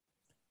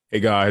Hey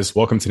guys,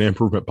 welcome to the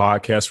Improvement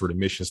Podcast, where the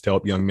mission is to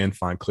help young men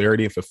find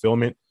clarity and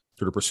fulfillment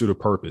through the pursuit of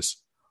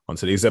purpose. On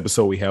today's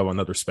episode, we have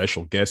another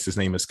special guest. His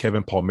name is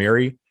Kevin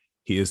Palmieri.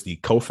 He is the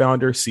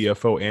co-founder,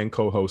 CFO, and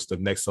co-host of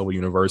Next Level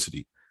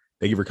University.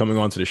 Thank you for coming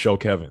on to the show,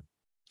 Kevin.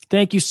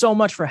 Thank you so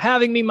much for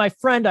having me, my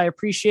friend. I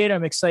appreciate it.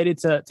 I'm excited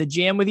to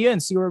jam with you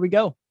and see where we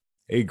go.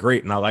 Hey,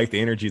 great. And I like the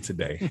energy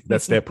today.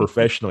 That's that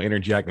professional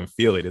energy. I can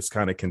feel it. It's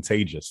kind of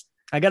contagious.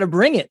 I got to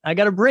bring it,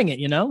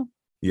 you know?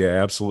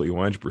 Yeah, absolutely.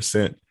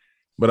 100%.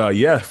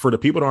 But for the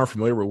people that aren't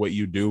familiar with what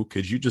you do,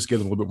 could you just give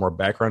them a little bit more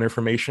background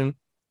information?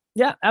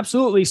 Yeah,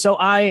 absolutely. So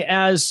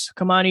as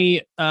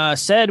Kamani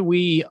said,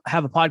 we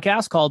have a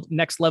podcast called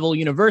Next Level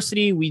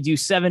University. We do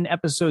 7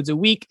 episodes a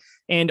week,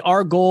 and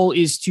our goal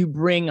is to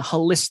bring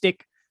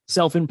holistic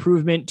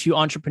self-improvement to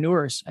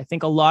entrepreneurs. I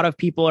think a lot of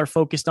people are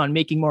focused on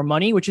making more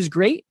money, which is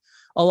great.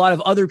 A lot of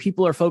other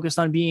people are focused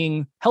on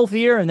being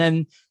healthier, and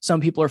then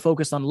some people are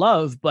focused on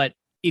love. But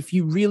if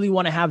you really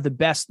want to have the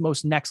best,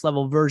 most next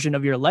level version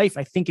of your life,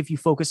 I think if you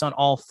focus on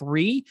all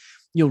 3,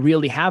 you'll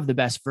really have the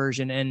best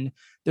version. And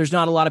there's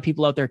not a lot of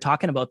people out there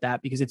talking about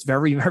that because it's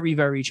very, very,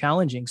 very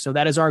challenging. So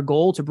that is our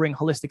goal, to bring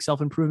holistic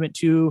self-improvement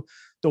to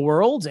the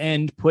world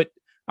and put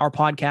our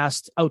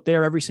podcast out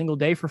there every single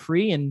day for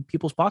free in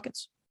people's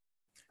pockets.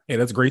 Hey,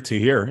 that's great to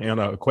hear. And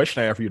a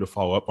question I have for you to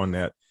follow up on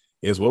that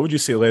is, what would you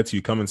say led to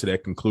you coming to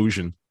that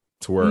conclusion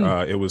to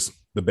where it was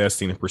the best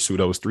thing to pursue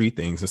those 3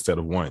 things instead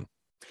of 1?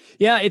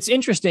 Yeah, it's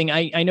interesting.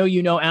 I know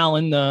you know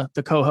Alan,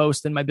 the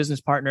co-host and my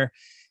business partner.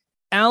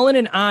 Alan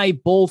and I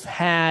both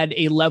had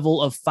a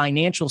level of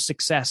financial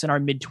success in our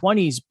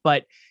mid-20s,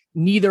 but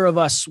neither of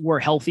us were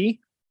healthy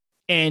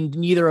and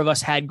neither of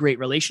us had great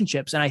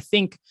relationships. And I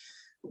think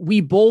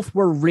we both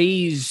were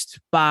raised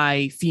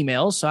by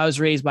females. So I was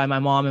raised by my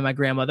mom and my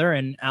grandmother,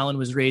 and Alan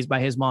was raised by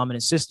his mom and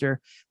his sister.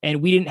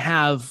 And we didn't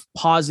have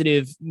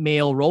positive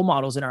male role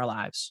models in our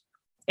lives.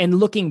 And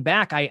looking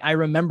back, I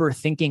remember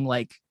thinking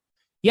like,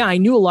 yeah, I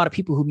knew a lot of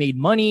people who made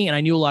money and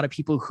I knew a lot of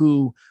people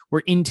who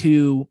were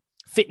into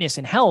fitness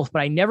and health,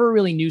 but I never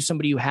really knew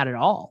somebody who had it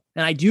all.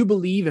 And I do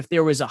believe if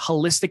there was a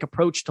holistic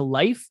approach to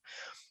life,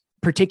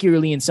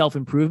 particularly in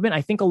self-improvement,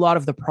 I think a lot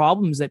of the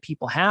problems that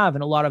people have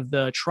and a lot of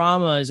the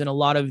traumas and a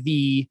lot of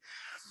the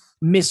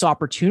missed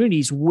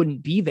opportunities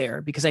wouldn't be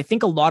there, because I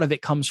think a lot of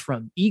it comes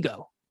from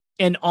ego.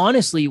 And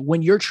honestly,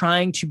 when you're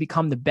trying to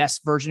become the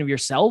best version of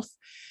yourself,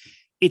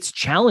 it's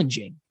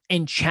challenging.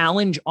 And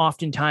challenge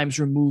oftentimes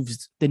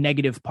removes the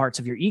negative parts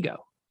of your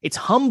ego. It's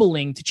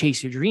humbling to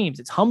chase your dreams.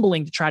 It's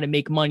humbling to try to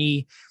make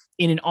money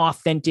in an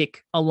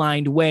authentic,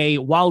 aligned way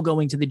while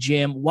going to the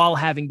gym, while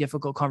having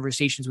difficult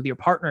conversations with your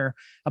partner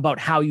about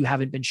how you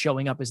haven't been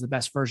showing up as the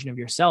best version of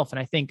yourself. And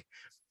I think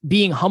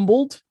being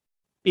humbled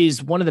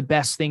is one of the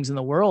best things in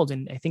the world.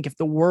 And I think if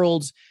the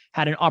world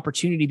had an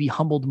opportunity to be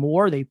humbled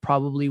more, they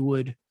probably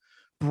would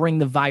bring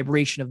the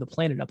vibration of the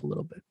planet up a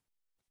little bit.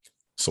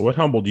 So what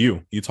humbled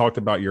you? You talked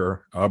about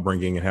your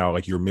upbringing and how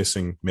you're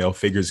missing male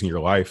figures in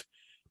your life.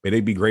 But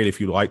it'd be great if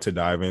you'd like to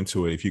dive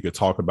into it. If you could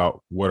talk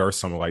about what are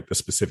some of the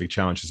specific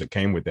challenges that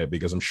came with that,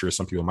 because I'm sure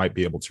some people might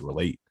be able to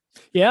relate.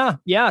 Yeah.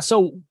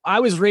 So I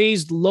was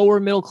raised lower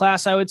middle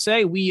class, I would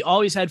say. We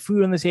always had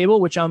food on the table,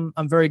 which I'm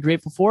very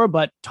grateful for.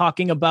 But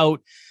talking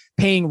about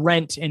paying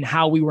rent and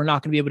how we were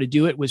not going to be able to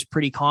do it was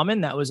pretty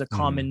common. That was a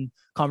common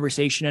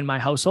conversation in my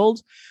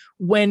household.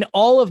 When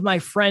all of my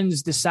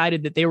friends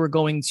decided that they were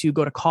going to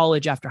go to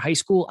college after high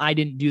school, I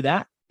didn't do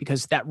that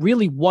because that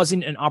really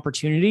wasn't an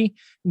opportunity.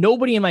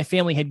 Nobody in my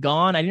family had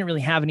gone. I didn't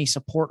really have any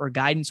support or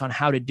guidance on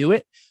how to do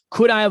it.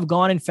 Could I have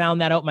gone and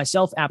found that out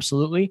myself?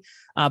 Absolutely.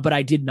 But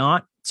I did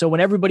not. So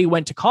when everybody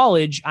went to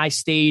college, I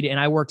stayed and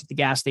I worked at the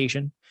gas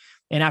station.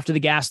 And after the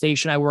gas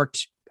station, I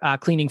worked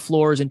cleaning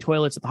floors and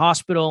toilets at the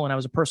hospital. And I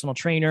was a personal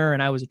trainer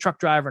and I was a truck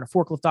driver and a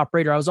forklift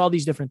operator. I was all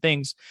these different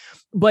things.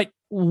 But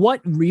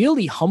what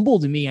really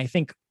humbled me, I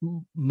think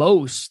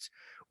most,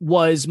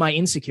 was my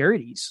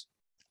insecurities.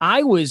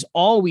 I was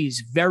always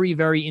very,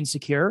 very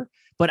insecure,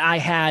 but I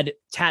had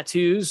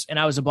tattoos and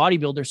I was a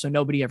bodybuilder, so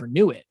nobody ever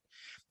knew it.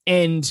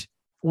 And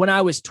when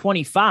I was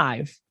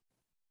 25,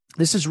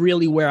 this is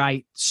really where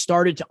I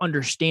started to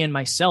understand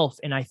myself.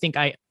 And I think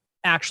I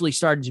actually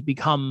started to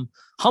become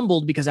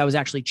humbled because I was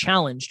actually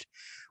challenged.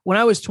 When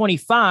I was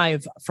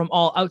 25, from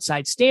all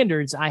outside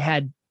standards, I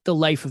had the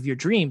life of your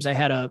dreams. I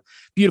had a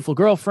beautiful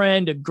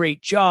girlfriend, a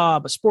great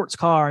job, a sports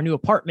car, a new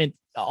apartment,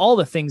 all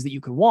the things that you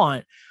could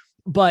want.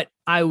 But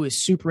I was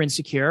super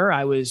insecure.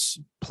 I was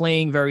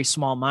playing very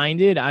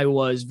small-minded. I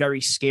was very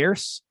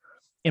scarce.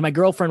 And my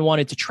girlfriend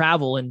wanted to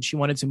travel and she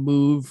wanted to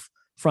move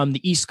from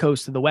the East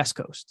Coast to the West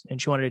Coast. And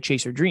she wanted to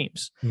chase her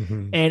dreams.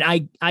 And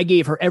I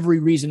gave her every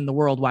reason in the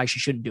world why she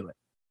shouldn't do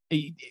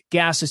it.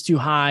 Gas is too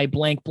high,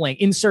 blank, blank,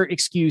 insert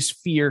excuse,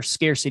 fear,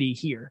 scarcity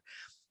here.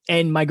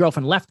 And my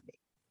girlfriend left me.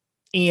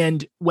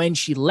 And when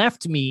she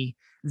left me,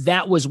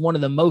 that was one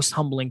of the most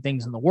humbling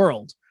things in the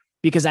world,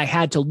 because I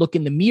had to look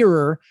in the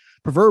mirror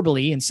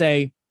proverbially and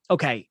say,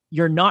 okay,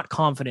 you're not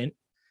confident.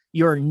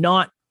 You're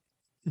not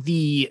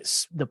the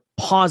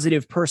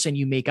positive person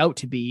you make out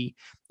to be.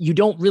 You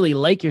don't really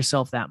like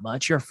yourself that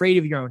much. You're afraid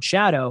of your own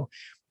shadow.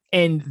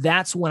 And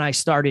that's when I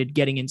started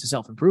getting into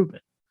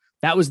self-improvement.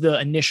 That was the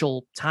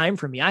initial time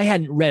for me. I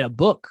hadn't read a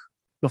book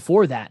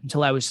before that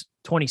until I was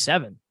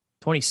 27,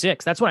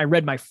 26. That's when I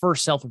read my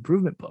first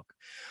self-improvement book.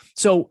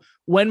 So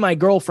when my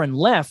girlfriend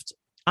left,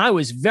 I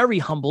was very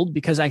humbled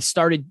because I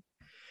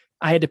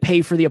had to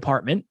pay for the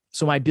apartment.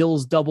 So my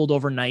bills doubled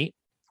overnight.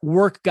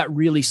 Work got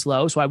really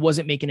slow. So I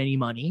wasn't making any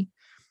money.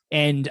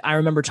 And I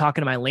remember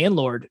talking to my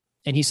landlord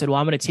and he said, well,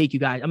 I'm going to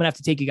have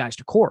to take you guys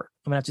to court.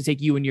 I'm going to have to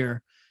take you and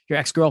your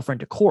ex-girlfriend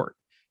to court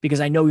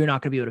because I know you're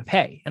not going to be able to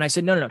pay. And I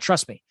said, no,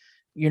 trust me.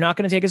 You're not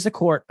going to take us to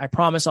court. I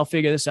promise I'll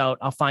figure this out.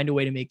 I'll find a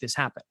way to make this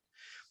happen.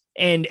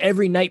 And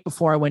every night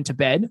before I went to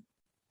bed,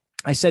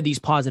 I said these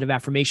positive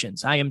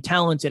affirmations. I am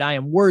talented. I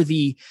am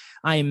worthy.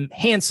 I am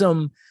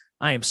handsome.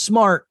 I am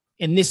smart.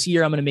 And this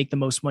year I'm going to make the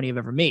most money I've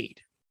ever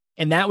made.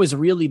 And that was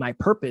really my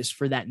purpose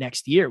for that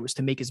next year, was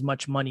to make as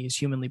much money as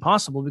humanly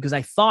possible, because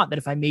I thought that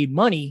if I made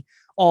money,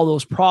 all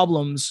those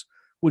problems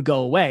would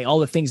go away. All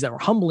the things that were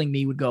humbling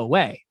me would go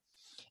away.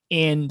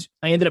 And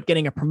I ended up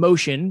getting a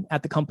promotion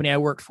at the company I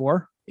worked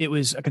for. It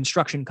was a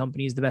construction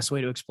company is the best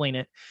way to explain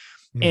it.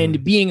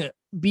 And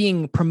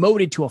being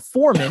promoted to a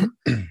foreman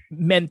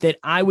meant that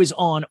I was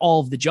on all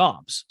of the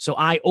jobs. So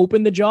I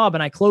opened the job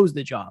and I closed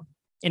the job.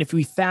 And if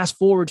we fast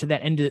forward to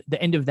the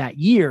end of that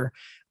year,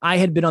 I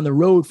had been on the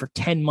road for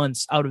 10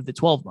 months out of the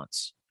 12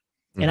 months.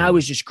 And I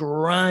was just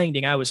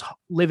grinding. I was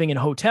living in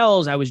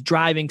hotels. I was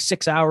driving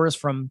 6 hours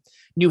from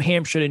New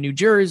Hampshire to New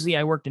Jersey.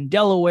 I worked in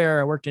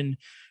Delaware. I worked in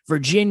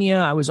Virginia.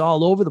 I was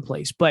all over the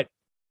place, but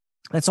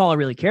that's all I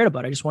really cared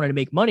about. I just wanted to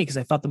make money because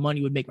I thought the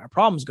money would make my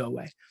problems go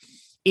away.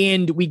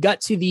 And we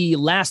got to the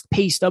last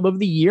pay stub of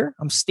the year.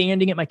 I'm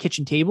standing at my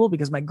kitchen table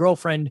because my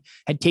girlfriend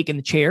had taken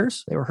the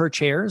chairs. They were her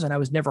chairs and I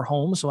was never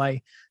home. So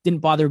I didn't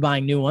bother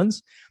buying new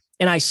ones.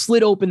 And I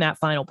slid open that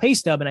final pay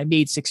stub and I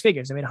made six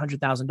figures. I made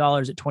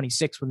 $100,000 at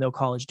 26 with no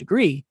college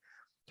degree.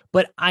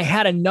 But I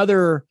had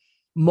another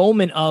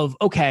moment of,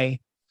 okay,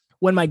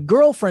 when my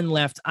girlfriend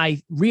left,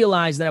 I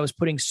realized that I was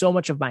putting so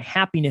much of my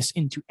happiness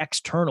into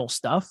external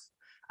stuff.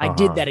 I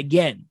did that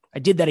again.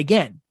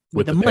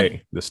 With the money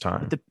pay this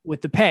time,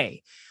 with the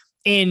pay.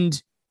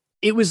 And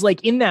it was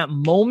like in that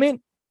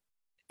moment,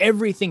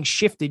 everything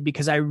shifted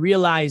because I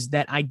realized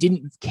that I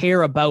didn't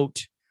care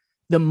about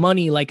the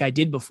money like I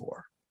did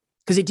before,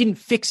 because it didn't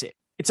fix it.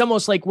 It's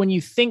almost like when you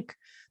think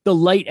the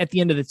light at the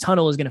end of the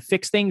tunnel is going to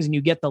fix things and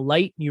you get the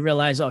light and you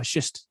realize, oh, it's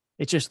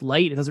just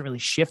light. It doesn't really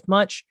shift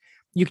much.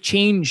 You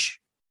change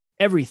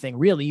everything.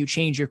 Really, you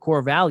change your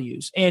core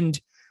values. And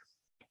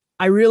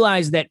I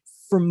realized that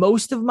for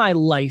most of my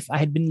life, I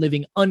had been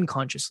living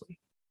unconsciously.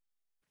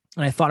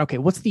 And I thought, okay,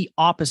 what's the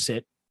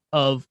opposite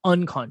of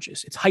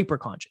unconscious? It's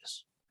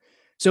hyperconscious.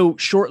 So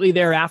shortly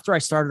thereafter, I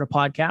started a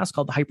podcast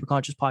called the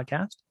Hyperconscious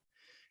Podcast.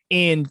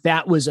 And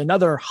that was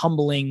another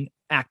humbling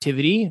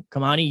activity.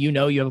 Kamani, you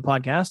have a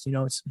podcast,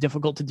 it's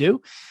difficult to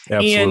do.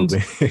 Absolutely.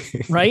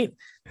 And, right.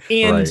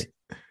 And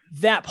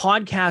that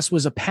podcast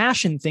was a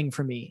passion thing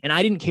for me. And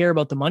I didn't care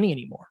about the money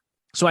anymore.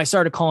 So I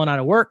started calling out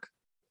of work.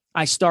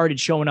 I started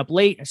showing up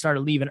late. I started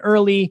leaving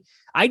early.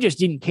 I just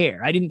didn't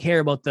care. I didn't care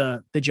about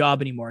the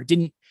job anymore.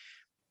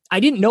 I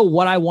didn't know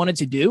what I wanted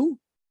to do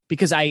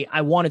because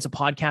I wanted to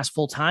podcast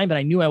full time, but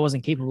I knew I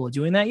wasn't capable of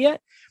doing that yet.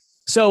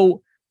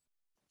 So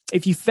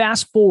if you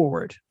fast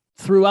forward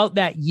throughout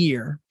that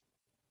year,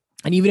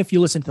 and even if you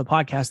listen to the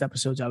podcast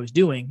episodes I was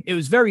doing, it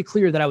was very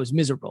clear that I was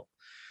miserable.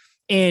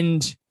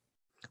 And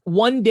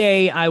one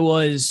day I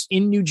was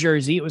in New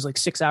Jersey. It was like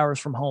 6 hours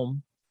from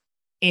home.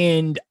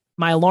 And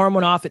my alarm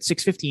went off at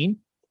 6:15.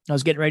 I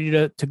was getting ready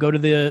to go to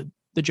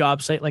the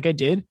job site like I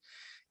did.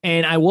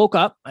 And I woke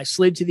up, I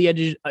slid to the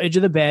edge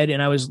of the bed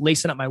and I was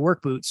lacing up my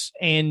work boots.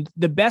 And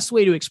the best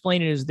way to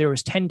explain it is there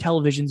was 10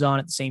 televisions on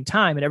at the same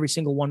time and every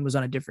single one was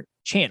on a different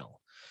channel.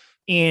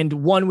 And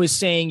one was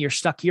saying, you're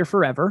stuck here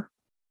forever.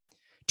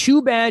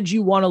 Too bad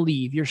you want to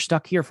leave. You're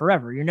stuck here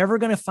forever. You're never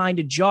going to find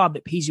a job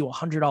that pays you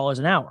 $100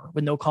 an hour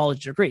with no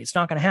college degree. It's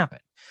not going to happen.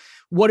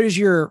 What is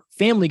your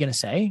family going to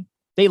say?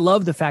 They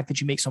love the fact that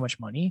you make so much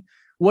money.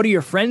 What are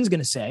your friends going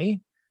to say?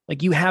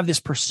 Like, you have this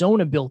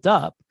persona built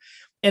up.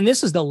 And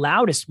this is the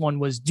loudest one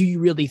was, do you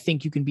really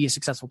think you can be a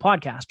successful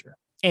podcaster?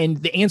 And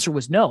the answer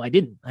was no, I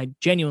didn't. I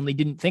genuinely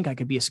didn't think I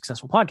could be a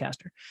successful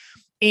podcaster.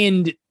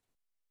 And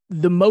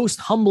the most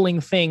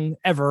humbling thing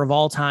ever of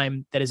all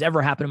time that has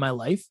ever happened in my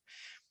life,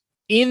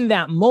 in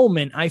that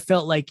moment, I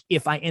felt like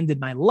if I ended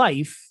my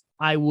life,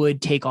 I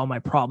would take all my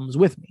problems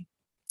with me.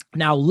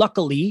 Now,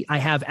 luckily, I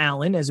have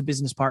Alan as a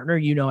business partner.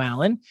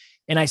 Alan.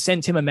 And I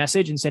sent him a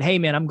message and said, hey,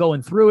 man, I'm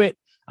going through it.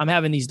 I'm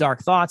having these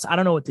dark thoughts. I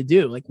don't know what to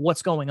do. Like,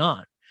 what's going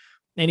on?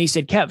 And he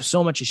said, Kev,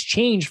 so much has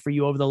changed for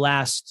you over the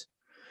last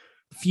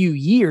few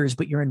years,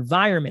 but your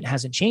environment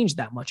hasn't changed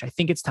that much. I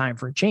think it's time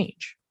for a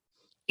change.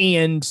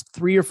 And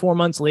 3 or 4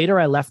 months later,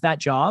 I left that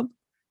job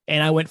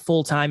and I went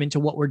full time into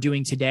what we're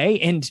doing today.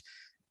 And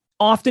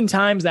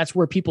oftentimes that's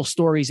where people's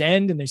stories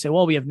end. And they say,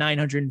 well, we have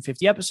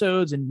 950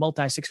 episodes and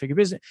multi-six-figure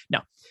business.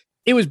 No,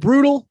 it was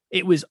brutal.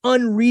 It was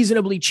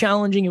unreasonably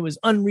challenging. It was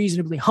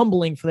unreasonably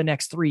humbling for the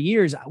next 3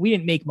 years. We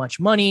didn't make much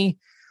money.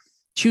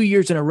 2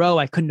 years in a row,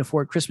 I couldn't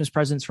afford Christmas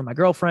presents for my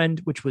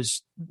girlfriend, which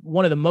was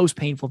one of the most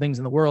painful things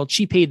in the world.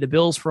 She paid the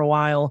bills for a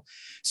while.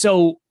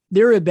 So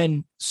there have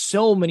been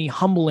so many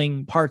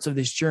humbling parts of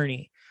this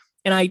journey.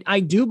 And I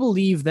do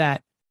believe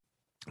that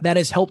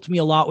has helped me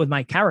a lot with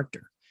my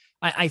character.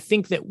 I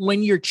think that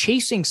when you're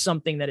chasing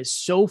something that is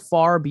so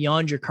far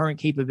beyond your current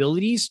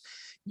capabilities,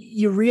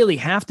 you really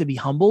have to be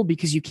humble,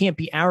 because you can't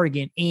be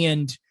arrogant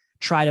and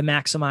try to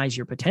maximize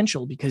your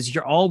potential, because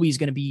you're always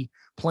going to be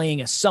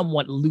playing a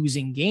somewhat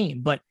losing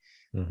game. But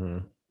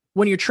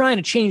when you're trying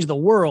to change the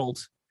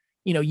world,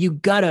 you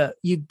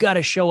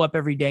gotta show up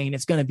every day, and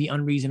it's going to be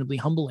unreasonably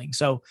humbling.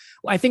 So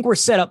I think we're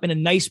set up in a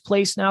nice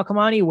place now,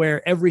 Kamani,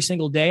 where every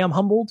single day I'm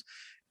humbled.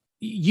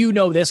 You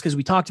know this because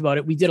we talked about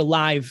it. We did a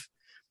live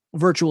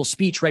virtual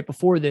speech right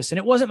before this, and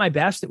it wasn't my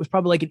best. It was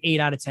probably like an 8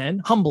 out of 10.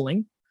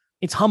 Humbling.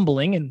 It's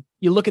humbling. And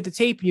you look at the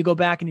tape, you go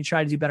back and you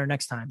try to do better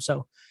next time.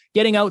 So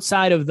getting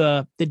outside of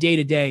the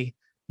day-to-day,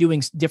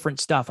 doing different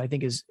stuff, I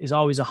think is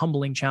always a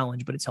humbling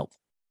challenge, but it's helpful.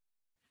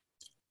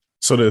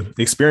 So the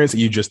experience that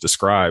you just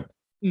described,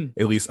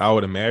 at least I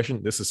would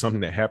imagine this is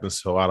something that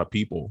happens to a lot of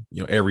people,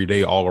 every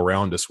day all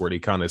around us, where they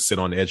kind of sit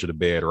on the edge of the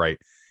bed, right?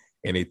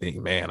 And they think,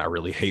 man, I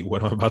really hate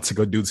what I'm about to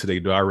go do today.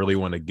 Do I really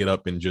want to get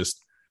up and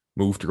just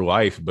move through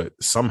life? But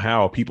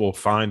somehow people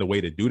find a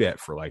way to do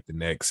that for like the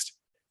next,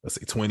 let's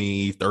say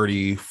 20,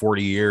 30,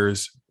 40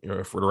 years,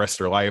 for the rest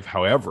of their life,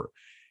 however.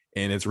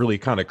 And it's really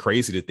kind of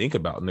crazy to think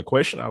about. And the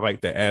question I'd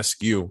like to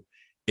ask you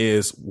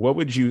is,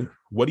 what do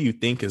you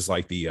think is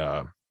like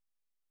the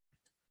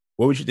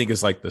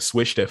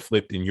switch that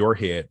flipped in your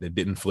head that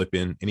didn't flip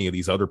in any of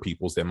these other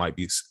people's that might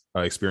be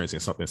experiencing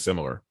something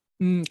similar?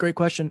 Great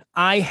question.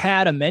 I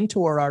had a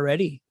mentor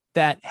already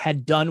that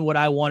had done what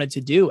I wanted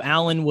to do.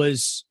 Alan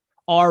was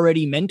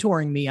already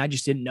mentoring me. I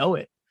just didn't know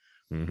it.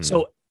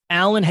 So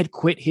Alan had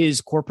quit his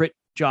corporate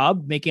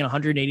job, making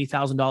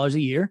 $180,000 a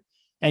year,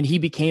 and he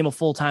became a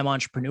full-time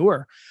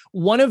entrepreneur.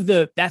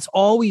 That's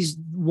always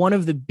one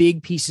of the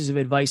big pieces of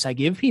advice I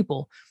give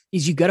people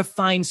is you got to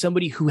find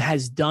somebody who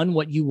has done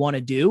what you want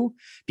to do,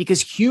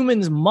 because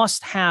humans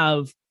must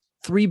have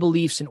 3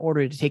 beliefs in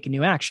order to take a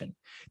new action.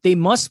 They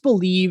must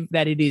believe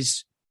that it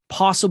is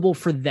possible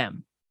for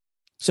them.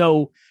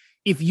 So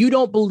if you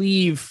don't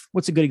believe,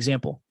 what's a good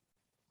example?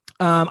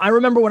 I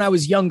remember when I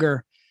was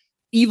younger,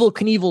 Evel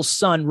Knievel's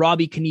son,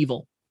 Robbie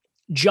Knievel,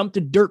 jumped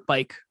a dirt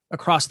bike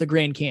across the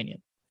Grand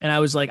Canyon. And I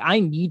was like, I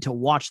need to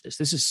watch this.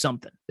 This is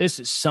something.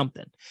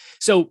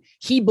 So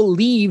he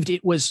believed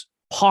it was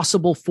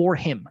possible for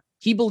him.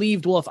 He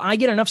believed, well, if I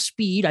get enough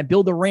speed, I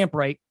build the ramp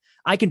right,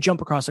 I can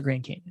jump across the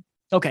Grand Canyon.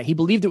 Okay. He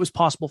believed it was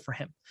possible for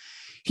him.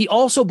 He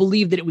also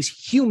believed that it was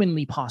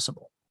humanly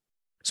possible.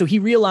 So he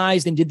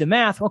realized and did the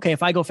math. Okay,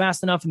 if I go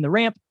fast enough in the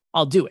ramp,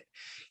 I'll do it.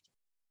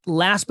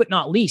 Last but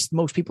not least,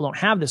 most people don't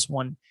have this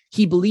one.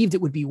 He believed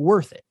it would be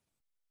worth it.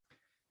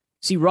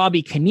 See,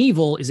 Robbie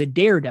Knievel is a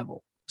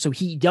daredevil. So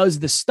he does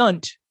the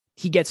stunt.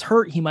 He gets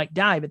hurt. He might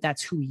die, but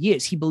that's who he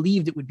is. He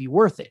believed it would be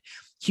worth it.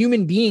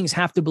 Human beings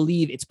have to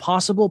believe it's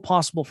possible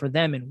for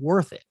them and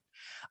worth it.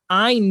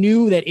 I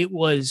knew that it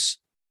was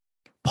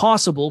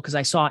possible because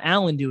I saw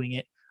Alan doing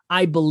it.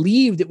 I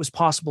believed it was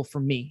possible for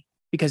me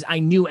because I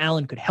knew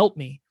Alan could help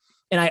me.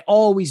 And I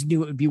always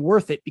knew it would be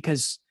worth it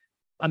because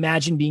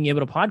imagine being able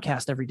to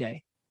podcast every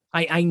day.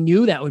 I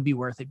knew that would be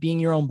worth it. Being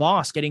your own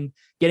boss, getting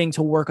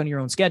to work on your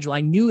own schedule. I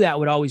knew that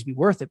would always be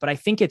worth it. But I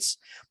think it's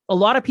a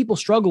lot of people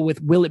struggle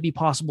with, will it be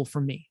possible for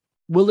me?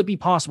 Will it be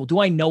possible? Do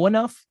I know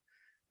enough?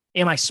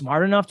 Am I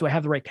smart enough? Do I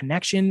have the right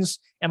connections?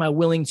 Am I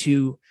willing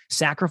to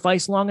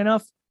sacrifice long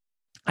enough?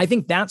 I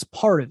think that's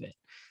part of it.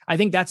 I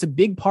think that's a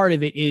big part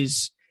of it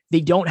is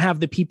they don't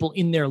have the people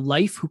in their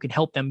life who can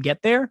help them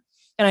get there.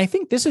 And I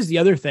think this is the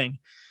other thing.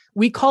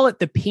 We call it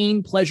the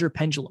pain-pleasure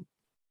pendulum.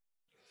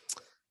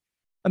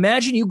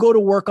 Imagine you go to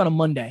work on a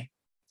Monday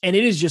and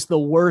it is just the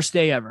worst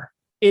day ever.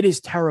 It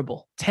is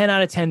terrible. 10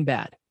 out of 10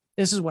 bad.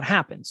 This is what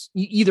happens.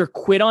 You either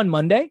quit on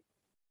Monday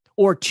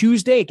or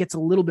Tuesday, it gets a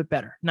little bit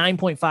better.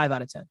 9.5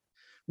 out of 10.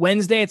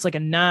 Wednesday, it's like a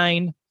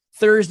 9.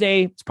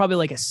 Thursday, it's probably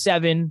like a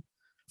 7.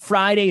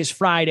 Friday is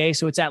Friday.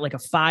 So it's at like a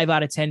 5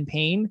 out of 10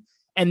 pain.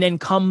 And then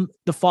come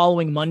the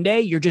following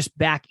Monday, you're just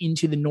back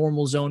into the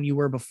normal zone you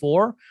were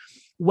before.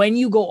 When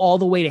you go all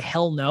the way to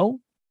hell no,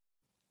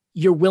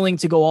 you're willing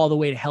to go all the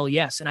way to hell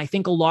yes. And I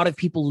think a lot of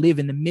people live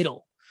in the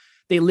middle.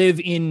 They live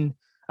in,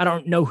 I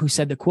don't know who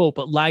said the quote,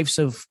 but lives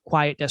of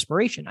quiet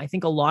desperation. I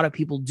think a lot of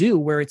people do,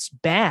 where it's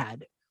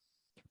bad,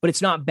 but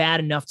it's not bad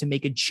enough to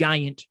make a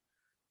giant,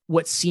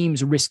 what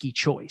seems risky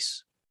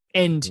choice.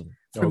 And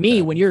for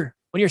me, when you're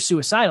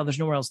suicidal, there's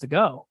nowhere else to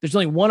go. There's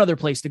only one other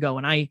place to go.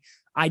 And I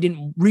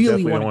didn't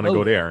really want to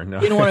go there.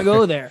 No. Didn't want to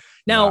go there.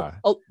 Now,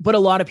 but a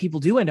lot of people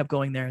do end up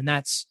going there, and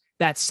that's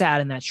sad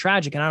and that's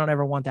tragic. And I don't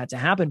ever want that to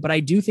happen. But I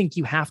do think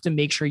you have to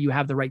make sure you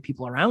have the right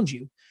people around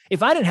you.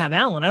 If I didn't have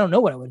Alan, I don't know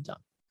what I would have done.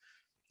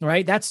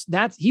 Right.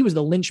 He was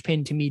the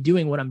linchpin to me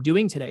doing what I'm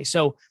doing today.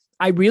 So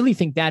I really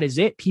think that is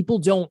it. People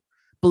don't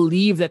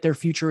believe that their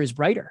future is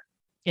brighter.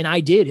 And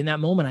I did. In that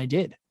moment, I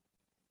did.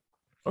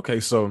 Okay.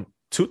 So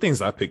 2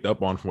 things I picked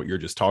up on from what you're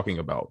just talking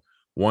about.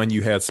 one,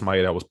 you had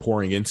somebody that was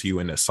pouring into you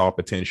and that saw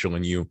potential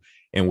in you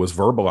and was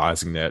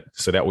verbalizing that.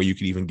 So that way you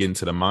could even get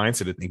into the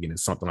mindset of thinking that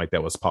something like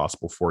that was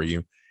possible for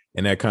you.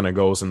 And that kind of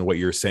goes into what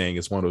you're saying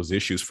is one of those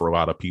issues for a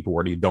lot of people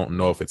where they don't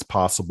know if it's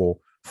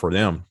possible for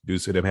them due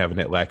to them having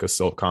that lack of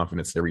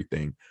self-confidence and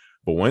everything.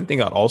 But one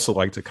thing I'd also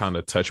like to kind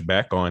of touch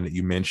back on that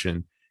you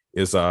mentioned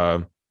is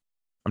I'm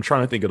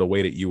trying to think of the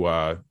way that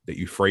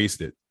you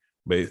phrased it,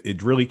 but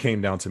it really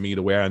came down to me.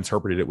 The way I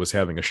interpreted it was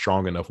having a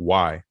strong enough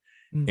why.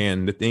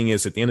 And the thing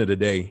is, at the end of the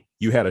day,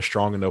 you had a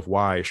strong enough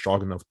why, a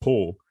strong enough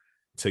pull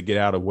to get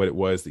out of what it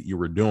was that you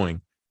were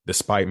doing,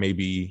 despite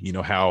maybe,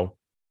 how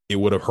it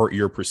would have hurt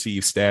your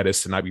perceived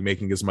status to not be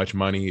making as much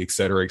money, et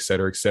cetera, et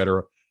cetera, et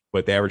cetera.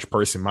 But the average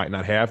person might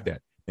not have that.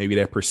 Maybe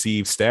that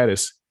perceived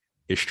status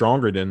is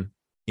stronger than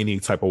any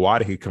type of why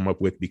they could come up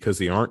with because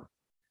they aren't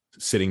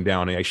sitting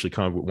down and actually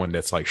come up with one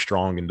that's like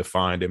strong and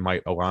defined. It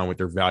might align with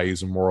their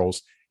values and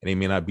morals, and they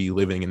may not be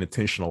living an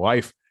intentional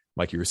life,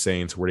 like you were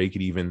saying, to where they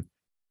could even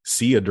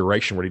see a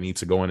direction where they need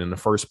to go in the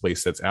first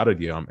place that's out of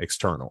the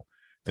external.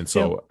 And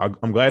so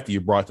I'm glad that you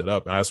brought that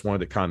up. And I just wanted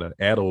to kind of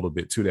add a little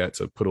bit to that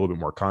to put a little bit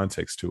more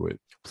context to it.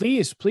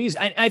 Please.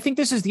 I think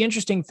this is the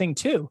interesting thing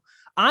too.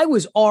 I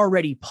was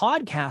already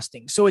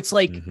podcasting. So it's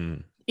like,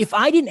 if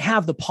I didn't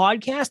have the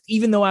podcast,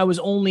 even though I was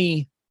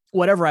only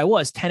whatever I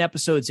was 10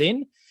 episodes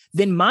in,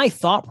 then my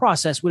thought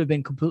process would have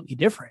been completely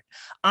different.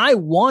 I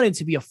wanted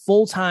to be a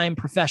full-time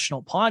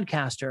professional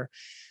podcaster.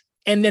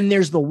 And then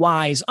there's the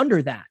whys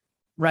under that,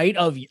 right?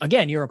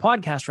 Again, you're a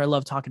podcaster. I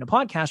love talking to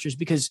podcasters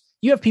because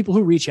you have people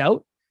who reach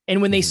out.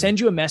 And when they send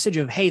you a message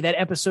of, hey, that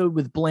episode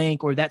with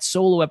blank or that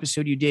solo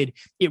episode you did,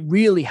 it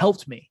really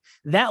helped me.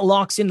 That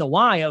locks in the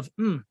why of,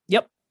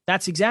 yep,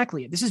 that's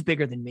exactly it. This is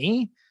bigger than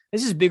me.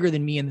 This is bigger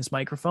than me in this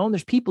microphone.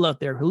 There's people out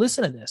there who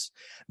listen to this.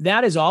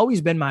 That has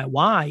always been my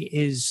why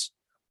is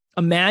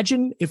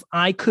imagine if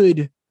I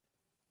could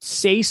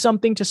say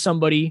something to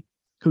somebody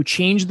who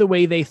changed the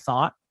way they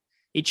thought,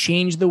 it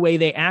changed the way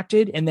they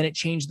acted, and then it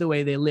changed the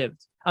way they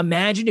lived.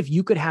 Imagine if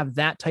you could have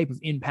that type of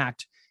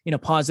impact in a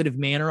positive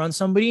manner on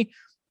somebody.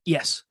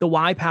 Yes, the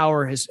why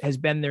power has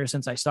been there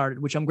since I started,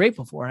 which I'm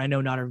grateful for. And I know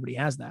not everybody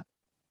has that.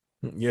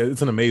 Yeah,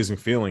 it's an amazing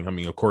feeling. I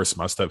mean, of course,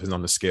 my stuff is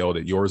on the scale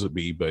that yours would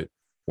be, but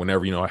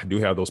whenever, I do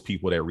have those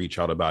people that reach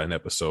out about an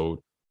episode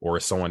or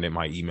someone that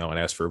might email and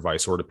ask for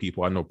advice, or the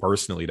people I know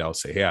personally that will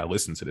say, hey, I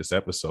listened to this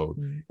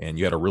episode and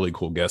you had a really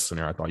cool guest in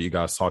there. I thought you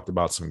guys talked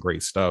about some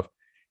great stuff.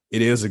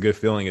 It is a good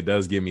feeling. It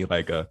does give me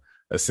like a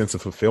sense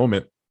of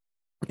fulfillment.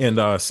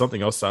 And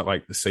something else I'd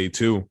like to say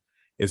too,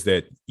 is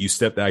that you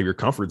stepped out of your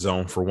comfort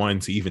zone for one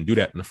to even do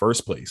that in the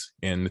first place.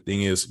 And the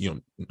thing is,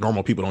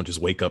 normal people don't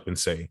just wake up and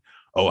say,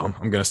 oh, I'm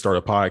going to start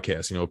a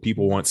podcast.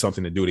 People want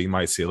something to do. They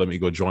might say, let me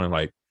go join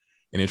like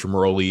an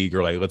intramural league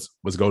or like,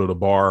 let's go to the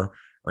bar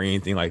or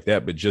anything like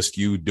that. But just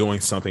you doing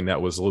something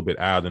that was a little bit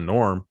out of the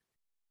norm,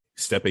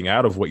 stepping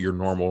out of what your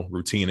normal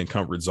routine and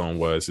comfort zone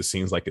was, it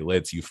seems like it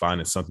led to you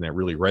finding something that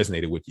really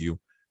resonated with you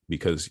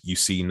because you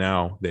see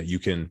now that you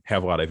can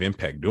have a lot of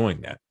impact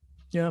doing that.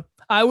 Yeah.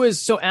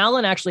 So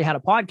Alan actually had a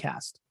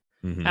podcast.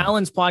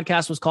 Alan's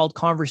podcast was called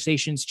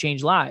Conversations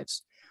Change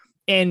Lives.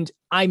 And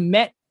I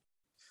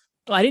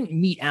didn't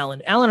meet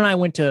Alan. Alan and I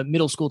went to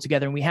middle school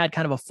together and we had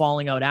kind of a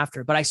falling out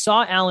after, but I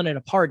saw Alan at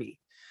a party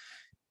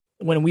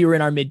when we were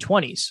in our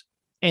mid-20s.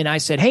 And I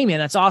said, hey man,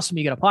 that's awesome.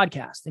 You got a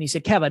podcast. And he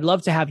said, Kev, I'd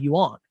love to have you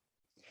on.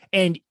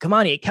 And come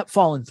on, it kept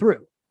falling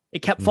through.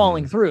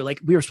 Like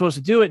we were supposed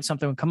to do it and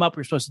something would come up. We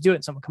were supposed to do it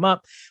and something would come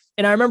up.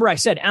 And I remember I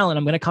said, Alan,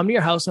 I'm going to come to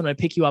your house. I'm going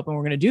to pick you up and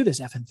we're going to do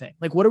this effing thing.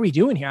 Like, what are we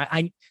doing here?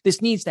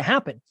 This needs to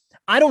happen.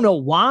 I don't know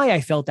why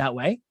I felt that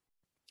way,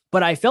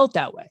 but I felt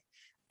that way.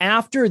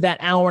 After that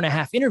hour and a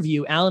half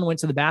interview, Alan went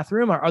to the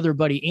bathroom. Our other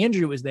buddy,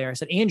 Andrew, was there. I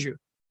said, Andrew,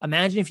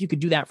 imagine if you could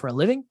do that for a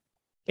living.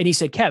 And he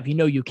said, Kev,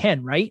 you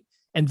can, right?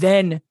 And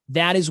then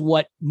that is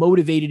what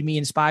motivated me,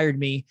 inspired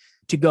me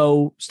to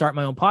go start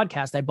my own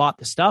podcast. I bought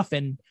the stuff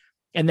and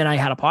then I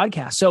had a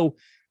podcast. So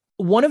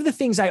one of the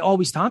things I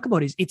always talk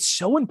about is it's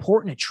so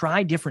important to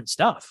try different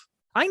stuff.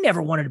 I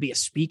never wanted to be a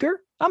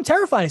speaker. I'm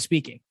terrified of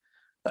speaking.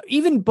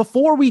 Even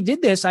before we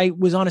did this, I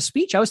was on a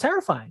speech. I was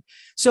terrified.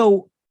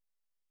 So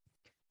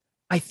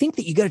I think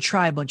that you got to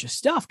try a bunch of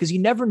stuff because you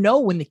never know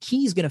when the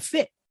key is going to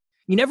fit.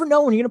 You never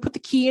know when you're going to put the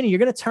key in and you're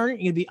going to turn it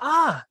and you're going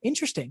to be,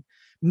 interesting.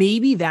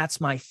 Maybe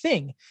that's my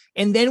thing.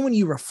 And then when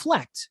you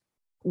reflect,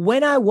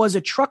 when I was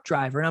a truck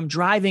driver and I'm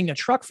driving a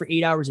truck for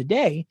 8 hours a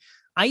day,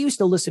 I used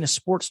to listen to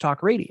sports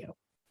talk radio.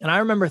 And I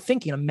remember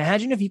thinking,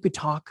 imagine if you could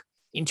talk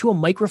into a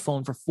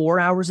microphone for 4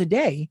 hours a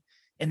day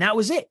and that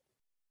was it.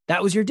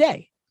 That was your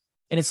day.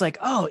 And it's like,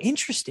 oh,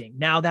 interesting.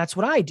 Now that's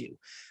what I do.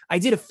 I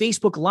did a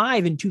Facebook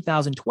Live in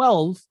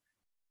 2012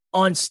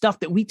 on stuff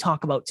that we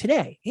talk about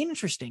today.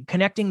 Interesting.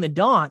 Connecting the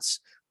dots,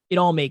 it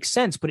all makes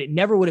sense, but it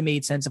never would have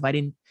made sense if I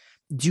didn't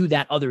do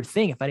that other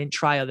thing, if I didn't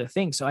try other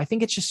things. So I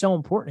think it's just so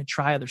important to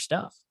try other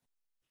stuff.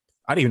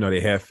 I didn't even know they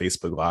had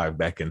Facebook Live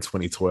back in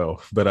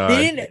 2012, but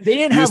they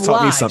didn't have lives.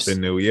 Taught me something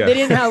new. Yeah, they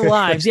didn't have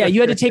lives. Yeah,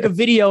 you had to take a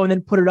video and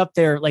then put it up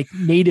there like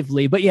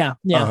natively. But yeah.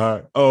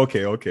 Oh,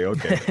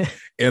 okay.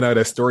 And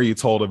that story you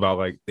told about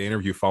like the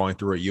interview falling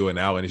through at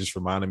UNL, and it just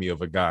reminded me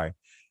of a guy,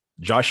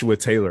 Joshua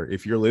Taylor.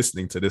 If you're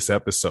listening to this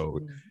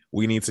episode,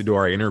 we need to do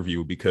our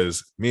interview,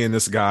 because me and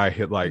this guy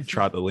had like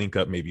tried to link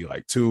up maybe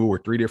like 2 or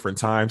 3 different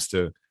times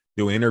to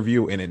do an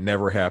interview, and it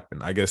never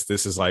happened. I guess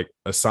this is like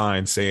a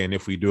sign saying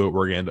if we do it,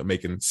 we're gonna end up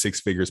making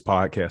 6 figures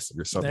podcasting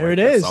or something. There like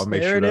it that. is. So I'll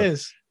make there sure it to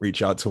is.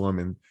 reach out to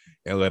him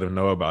and let him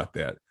know about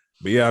that.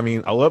 But yeah, I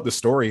mean, I love the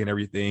story and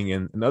everything.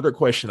 And another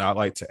question I'd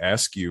like to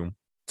ask you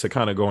to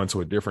kind of go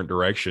into a different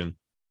direction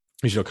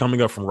is,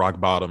 coming up from rock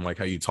bottom, like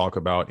how you talk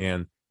about,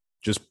 and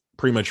just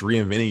pretty much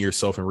reinventing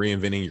yourself and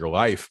reinventing your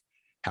life.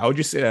 How would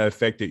you say that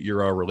affected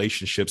your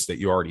relationships that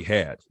you already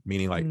had?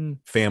 Meaning like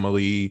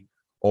family,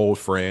 old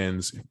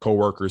friends,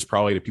 coworkers,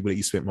 probably the people that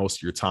you spent most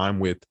of your time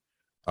with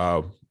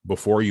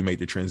before you made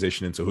the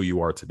transition into who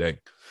you are today.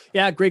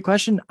 Yeah, great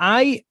question.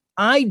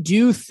 I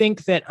do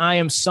think that I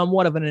am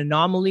somewhat of an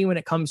anomaly when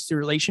it comes to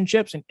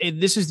relationships.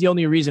 And this is the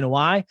only reason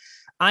why.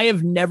 I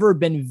have never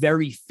been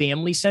very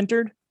family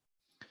centered.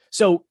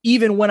 So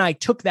even when I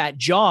took that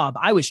job,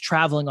 I was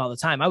traveling all the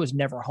time. I was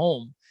never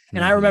home.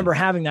 And I remember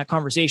having that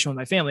conversation with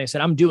my family. I said,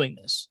 I'm doing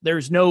this.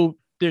 There's no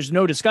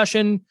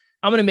discussion.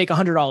 I'm going to make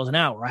 $100 an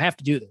hour. I have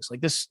to do this.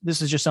 Like this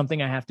is just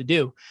something I have to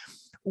do.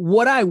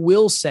 What I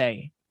will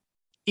say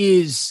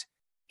is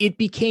it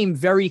became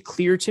very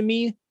clear to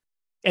me,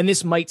 and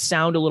this might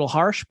sound a little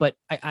harsh, but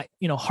I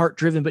heart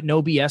driven, but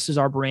no BS is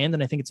our brand.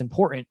 And I think it's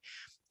important.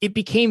 It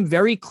became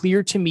very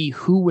clear to me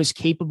who was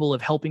capable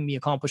of helping me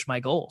accomplish my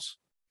goals.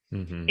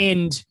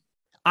 And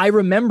I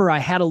remember I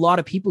had a lot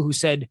of people who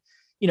said,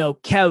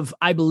 Kev,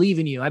 I believe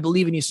in you. I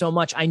believe in you so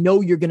much. I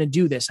know you're going to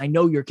do this. I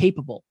know you're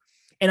capable.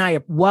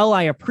 And while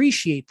I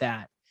appreciate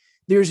that,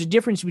 there's a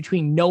difference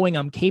between knowing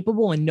I'm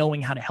capable and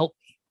knowing how to help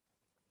me.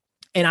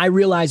 And I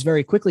realized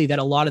very quickly that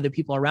a lot of the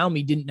people around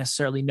me didn't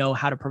necessarily know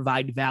how to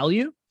provide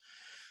value.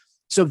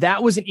 So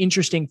that was an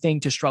interesting thing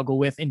to struggle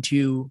with and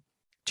to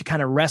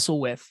kind of wrestle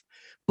with.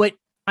 But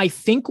I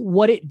think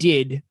what it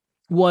did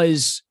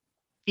was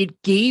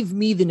it gave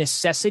me the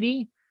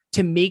necessity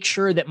to make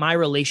sure that my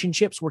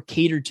relationships were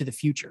catered to the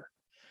future.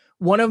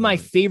 One of my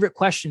favorite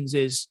questions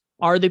is,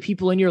 are the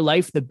people in your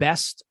life the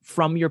best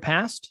from your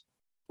past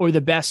or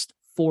the best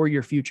for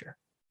your future?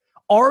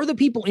 Are the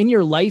people in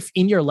your life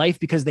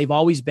because they've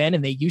always been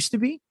and they used to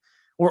be?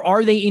 Or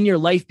are they in your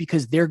life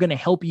because they're going to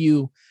help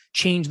you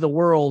change the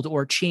world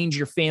or change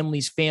your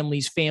family's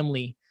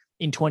family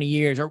in 20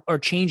 years or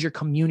change your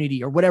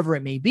community or whatever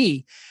it may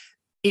be?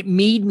 It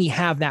made me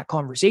have that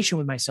conversation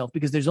with myself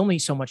because there's only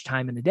so much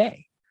time in the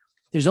day.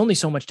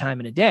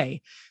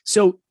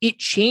 So it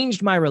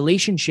changed my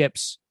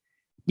relationships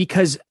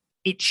because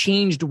it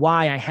changed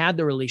why I had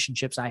the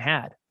relationships I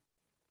had.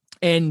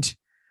 And,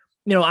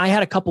 I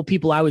had a couple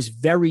people I was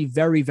very,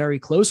 very, very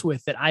close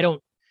with that I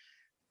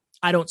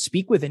don't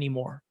speak with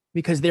anymore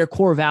because their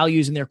core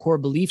values and their core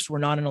beliefs were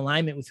not in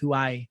alignment with who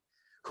I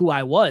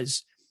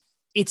was.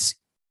 It's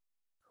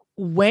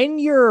when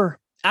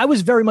I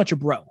was very much a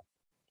bro.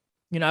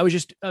 I was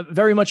just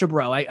very much a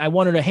bro. I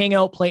wanted to hang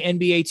out, play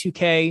NBA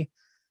 2K,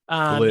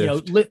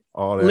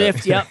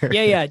 lift.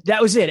 Yeah.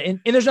 That was it. And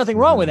there's nothing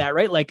wrong with that,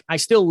 right? Like I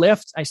still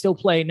lift, I still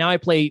play. Now I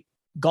play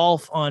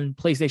golf on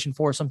PlayStation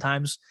 4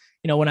 sometimes,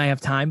 when I have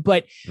time,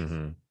 but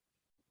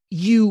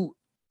you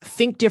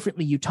think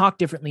differently, you talk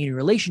differently, and your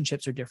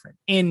relationships are different.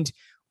 And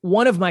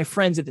one of my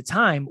friends at the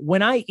time,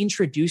 when I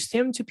introduced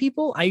him to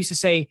people, I used to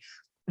say,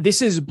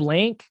 this is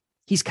blank.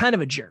 He's kind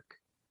of a jerk.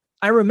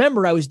 I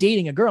remember I was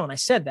dating a girl and I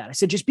said,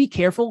 just be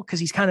careful because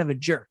he's kind of a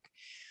jerk.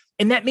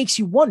 And that makes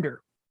you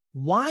wonder,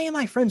 why am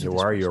I friends with this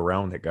Why are person? you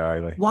around that guy?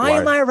 Like, why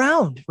am I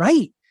around?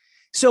 Right.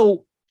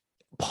 So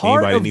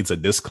anybody needs a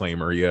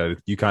disclaimer. Yeah.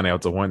 You kind of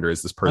have to wonder,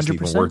 is this person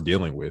 100%. Even worth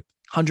dealing with?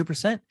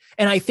 100%.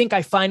 And I think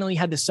I finally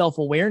had the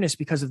self-awareness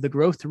because of the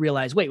growth to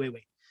realize, wait.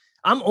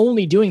 I'm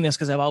only doing this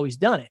because I've always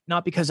done it,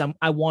 not because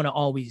I want to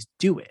always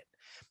do it.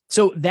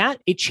 So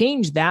it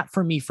changed that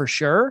for me for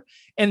sure.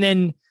 And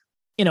then,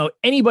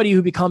 anybody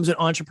who becomes an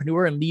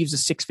entrepreneur and leaves a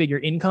 6-figure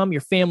income,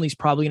 your family's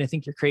probably going to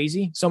think you're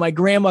crazy. So my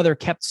grandmother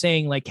kept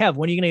saying like, Kev,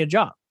 when are you going to get a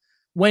job?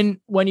 When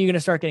are you going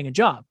to start getting a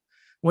job?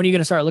 When are you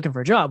going to start looking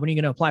for a job? When are you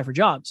going to apply for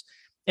jobs?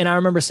 And I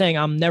remember saying,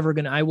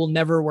 I will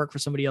never work for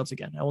somebody else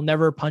again. I will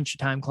never punch a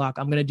time clock.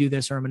 I'm going to do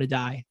this or I'm going to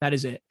die. That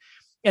is it.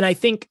 And I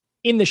think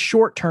in the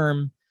short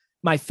term,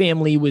 my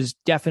family was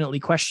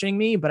definitely questioning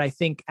me, but I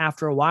think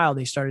after a while,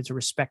 they started to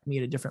respect me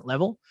at a different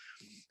level.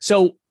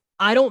 So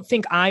I don't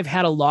think I've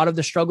had a lot of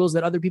the struggles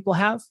that other people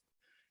have,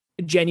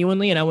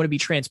 genuinely. And I want to be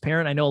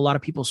transparent. I know a lot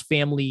of people's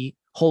family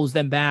holds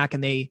them back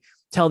and they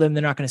tell them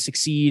they're not going to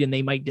succeed and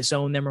they might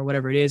disown them or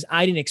whatever it is.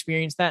 I didn't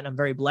experience that. And I'm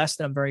very blessed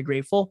and I'm very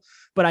grateful,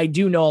 but I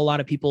do know a lot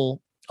of people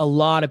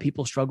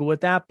struggle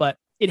with that, but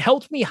it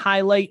helped me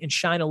highlight and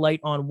shine a light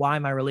on why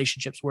my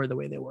relationships were the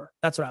way they were.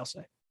 That's what I'll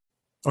say.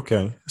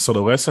 Okay. So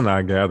the lesson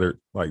I gathered,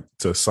 like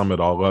to sum it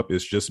all up,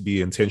 is just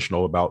be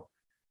intentional about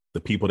the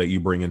people that you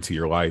bring into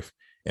your life.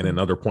 And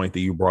another point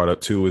that you brought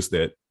up too is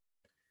that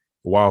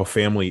while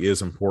family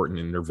is important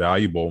and they're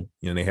valuable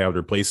and they have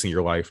their place in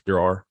your life, there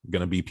are going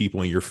to be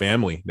people in your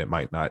family that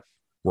might not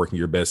work in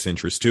your best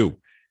interest too.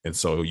 And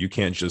so you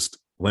can't just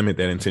limit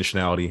that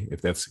intentionality,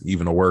 if that's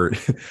even a word,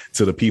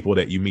 to the people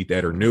that you meet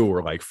that are new,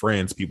 or like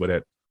friends, people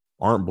that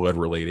aren't blood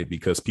related,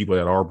 because people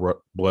that are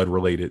blood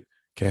related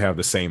can have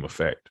the same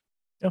effect.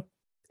 Yeah.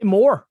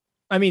 More.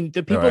 I mean,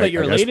 the people that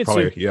you're related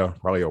probably, to. Yeah,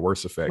 probably a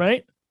worse effect.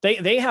 Right.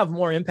 They have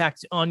more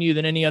impact on you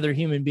than any other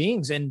human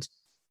beings. And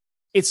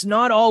it's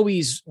not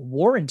always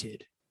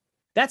warranted.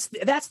 That's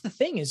the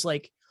thing, is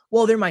like,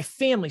 well, they're my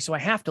family, so I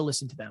have to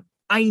listen to them.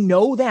 I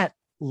know that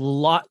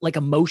lot, like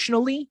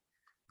emotionally,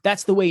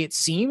 that's the way it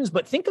seems,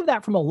 but think of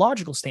that from a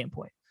logical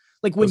standpoint.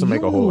 Like, when doesn't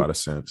make a whole lot of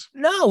sense.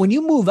 No, when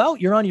you move out,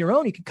 you're on your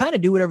own. You can kind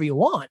of do whatever you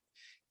want.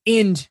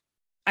 And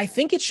I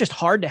think it's just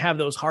hard to have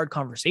those hard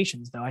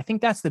conversations, though. I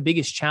think that's the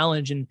biggest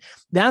challenge. And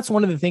that's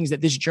one of the things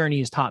that this journey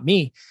has taught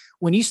me.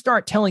 When you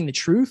start telling the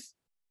truth,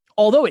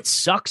 although it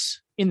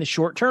sucks in the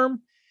short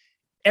term,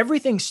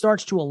 everything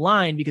starts to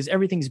align because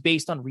everything's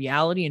based on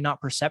reality and not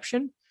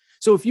perception.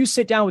 So if you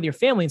sit down with your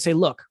family and say,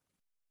 look,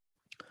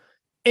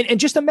 and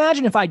just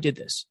imagine if I did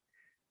this.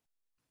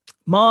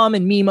 Mom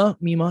and Mima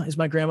is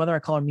my grandmother. I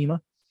call her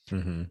Mima.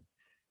 Mm-hmm.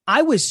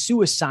 I was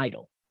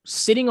suicidal,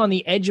 sitting on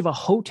the edge of a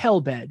hotel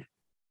bed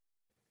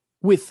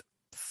with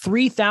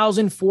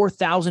 $3,000,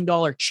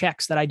 $4,000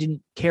 checks that I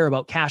didn't care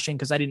about cashing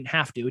because I didn't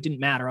have to. It didn't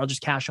matter. I'll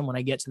just cash them when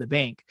I get to the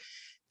bank.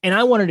 And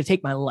I wanted to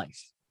take my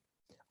life.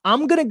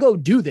 I'm going to go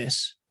do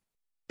this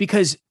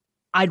because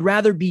I'd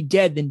rather be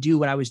dead than do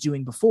what I was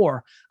doing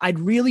before. I'd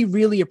really,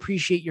 really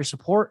appreciate your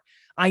support.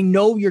 I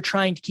know you're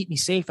trying to keep me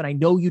safe, and I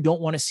know you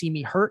don't want to see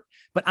me hurt,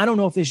 but I don't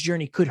know if this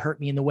journey could hurt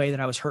me in the way that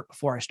I was hurt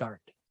before I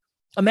started.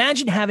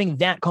 Imagine having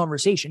that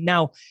conversation.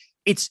 Now,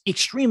 it's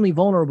extremely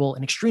vulnerable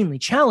and extremely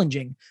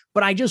challenging,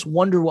 but I just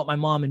wonder what my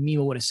mom and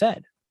Mima would have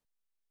said.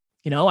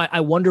 You know, I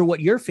wonder what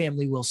your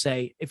family will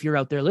say if you're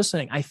out there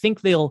listening. I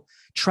think they'll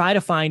try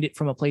to find it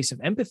from a place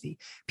of empathy.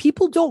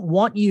 People don't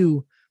want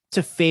you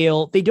to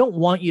fail. They don't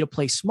want you to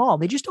play small.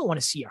 They just don't want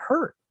to see you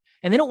hurt.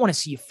 And they don't want to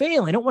see you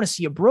fail. They don't want to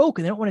see you broke.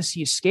 And they don't want to see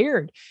you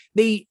scared.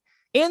 They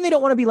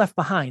don't want to be left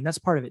behind. That's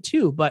part of it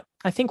too. But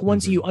I think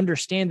once you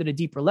understand at a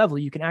deeper level,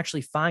 you can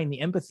actually find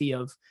the empathy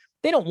of,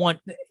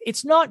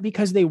 it's not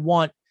because they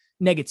want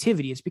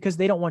negativity. It's because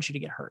they don't want you to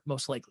get hurt,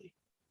 most likely.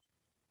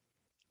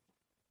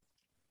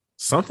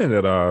 Something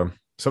I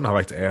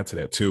like to add to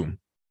that too,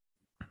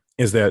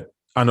 is that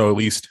I know, at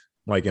least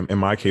like in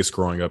my case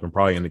growing up, and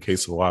probably in the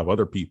case of a lot of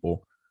other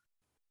people,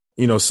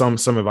 you know, some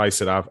advice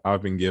that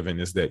I've been given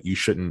is that you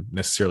shouldn't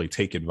necessarily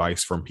take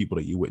advice from people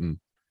that you wouldn't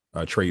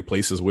trade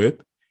places with.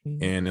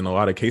 Mm-hmm. And in a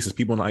lot of cases,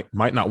 people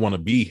might not want to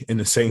be in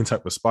the same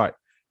type of spot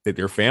that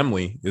their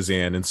family is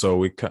in. And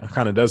so it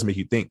kind of does make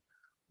you think,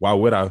 why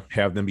would I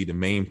have them be the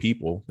main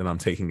people that I'm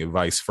taking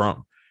advice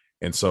from?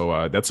 And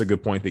so that's a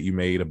good point that you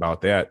made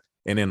about that.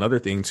 And then another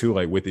thing too,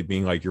 like with it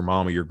being like your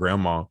mom or your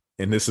grandma,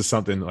 and this is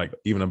something like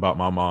even about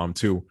my mom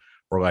too,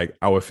 or like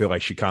I would feel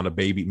like she kind of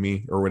babied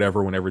me or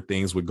whatever whenever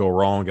things would go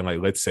wrong. And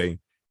like, let's say,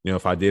 you know,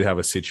 if I did have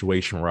a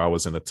situation where I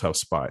was in a tough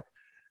spot,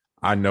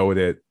 I know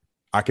that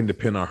I can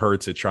depend on her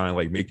to try and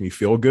like make me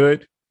feel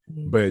good,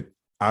 but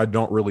I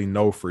don't really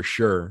know for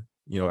sure.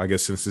 You know, I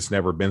guess since it's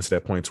never been to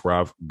that point where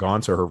I've gone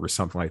to her for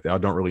something like that, I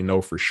don't really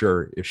know for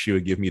sure if she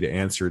would give me the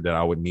answer that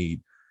I would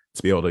need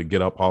to be able to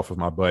get up off of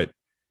my butt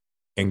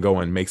and go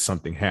and make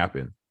something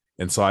happen.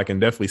 And so I can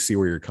definitely see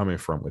where you're coming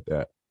from with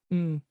that.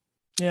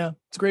 Yeah,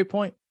 it's a great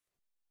point.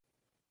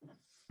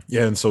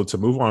 Yeah. And so to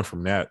move on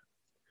from that,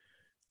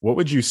 what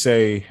would you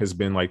say has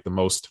been like the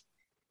most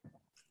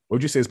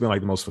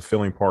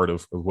fulfilling part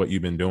of what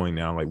you've been doing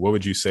now? Like, what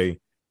would you say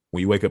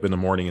when you wake up in the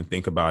morning and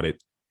think about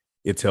it,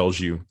 it tells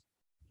you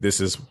this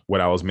is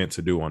what I was meant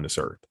to do on this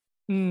earth?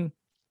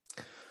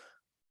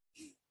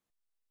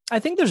 I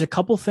think there's a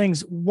couple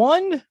things.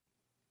 One,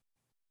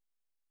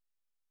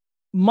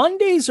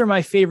 Mondays are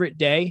my favorite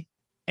day,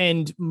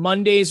 and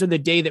Mondays are the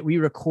day that we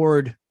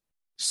record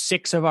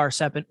 6 of our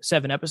 7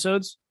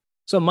 episodes.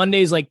 So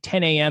Monday's like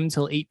 10 a.m.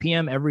 till 8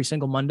 p.m. every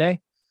single Monday.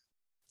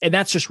 And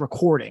that's just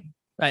recording.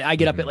 Right? I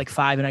get up at like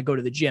 5 and I go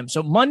to the gym.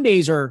 So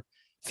Mondays are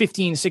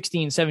 15,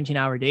 16,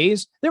 17-hour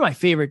days. They're my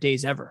favorite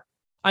days ever.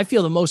 I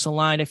feel the most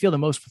aligned. I feel the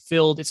most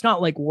fulfilled. It's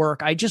not like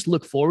work. I just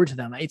look forward to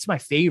them. It's my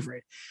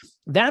favorite.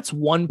 That's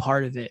one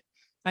part of it.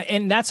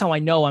 And that's how I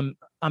know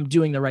I'm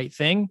doing the right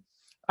thing.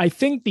 I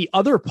think the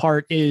other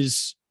part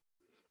is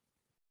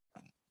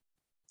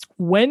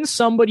when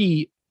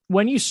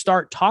you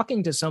start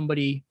talking to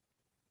somebody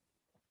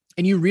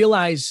and you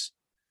realize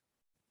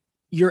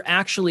you're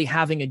actually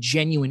having a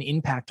genuine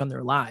impact on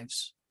their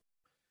lives.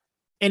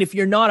 And if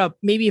you're not a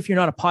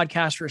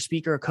podcaster, a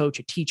speaker, a coach,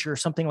 a teacher,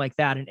 something like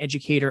that, an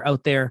educator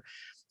out there,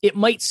 it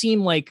might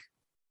seem like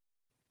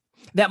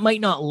that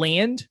might not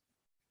land.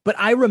 But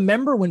I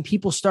remember when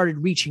people started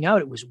reaching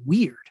out, it was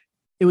weird.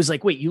 It was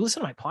like, wait, you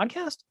listen to my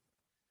podcast?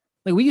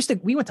 Like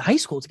we went to high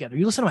school together.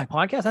 You listen to my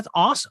podcast? That's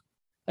awesome.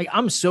 Like,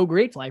 I'm so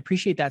grateful. I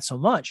appreciate that so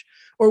much.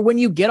 Or when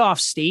you get off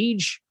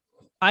stage,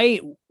 I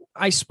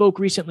spoke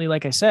recently,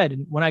 like I said,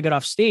 and when I got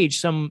off stage,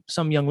 some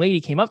young lady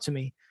came up to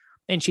me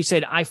and she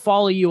said, I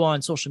follow you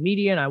on social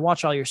media and I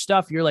watch all your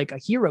stuff. You're like a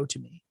hero to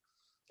me.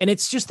 And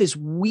it's just this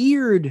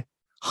weird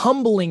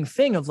humbling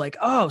thing of like,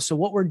 oh, so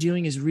what we're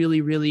doing is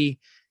really, really,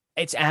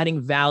 it's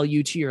adding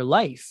value to your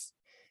life.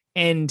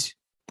 And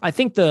I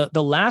think the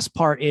last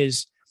part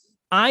is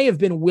I have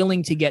been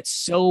willing to get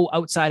so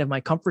outside of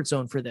my comfort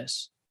zone for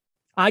this.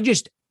 I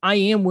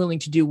am willing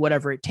to do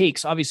whatever it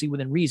takes, obviously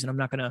within reason. I'm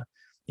not going to,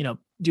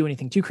 do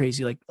anything too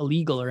crazy, like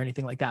illegal or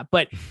anything like that.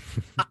 But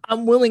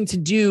I'm willing to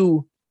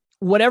do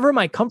whatever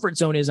my comfort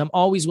zone is. I'm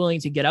always willing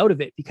to get out of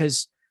it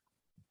because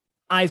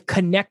I've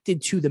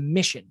connected to the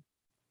mission.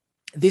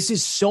 This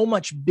is so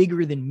much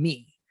bigger than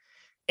me.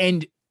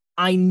 And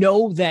I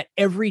know that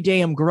every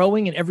day I'm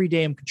growing and every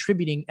day I'm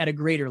contributing at a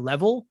greater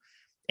level.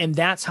 And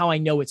that's how I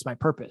know it's my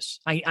purpose.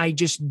 I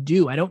just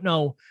do. I don't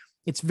know.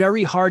 It's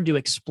very hard to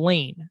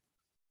explain,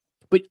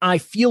 but I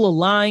feel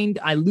aligned.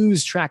 I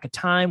lose track of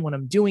time when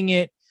I'm doing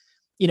it.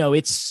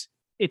 It's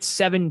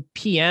 7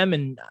 p.m.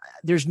 and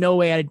there's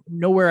nowhere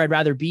I'd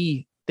rather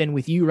be than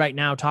with you right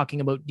now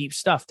talking about deep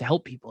stuff to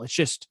help people.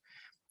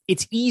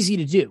 It's easy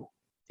to do.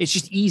 It's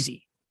just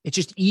easy. It's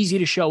just easy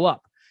to show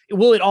up.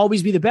 Will it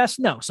always be the best?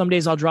 No. Some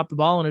days I'll drop the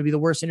ball and it'll be the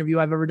worst interview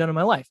I've ever done in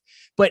my life.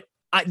 But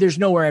there's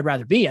nowhere I'd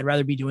rather be. I'd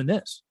rather be doing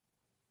this.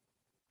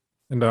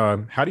 And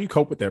how do you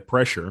cope with that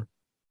pressure?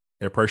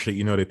 That pressure,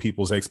 that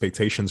people's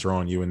expectations are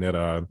on you and that,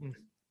 at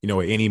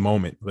any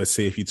moment, let's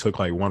say if you took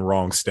like one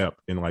wrong step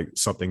and like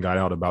something got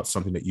out about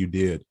something that you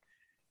did,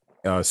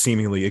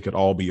 seemingly it could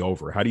all be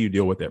over. How do you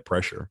deal with that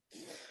pressure?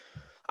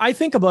 I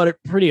think about it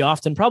pretty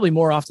often, probably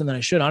more often than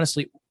I should,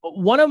 honestly.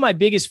 One of my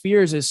biggest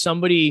fears is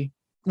somebody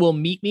will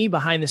meet me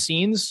behind the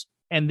scenes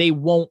and they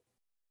won't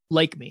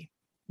like me.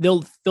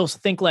 They'll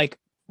think like,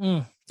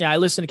 yeah, I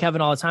listen to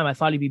Kevin all the time. I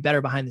thought he'd be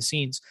better behind the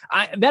scenes.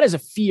 That is a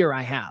fear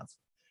I have.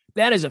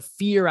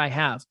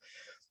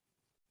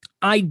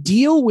 I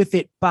deal with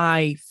it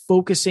by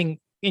focusing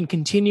and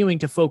continuing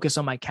to focus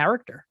on my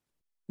character.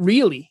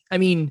 Really. I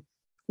mean,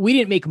 we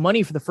didn't make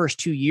money for the first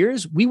 2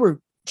 years. We were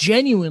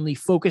genuinely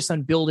focused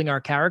on building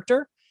our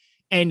character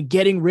and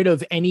getting rid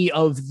of any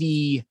of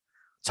the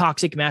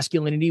toxic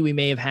masculinity we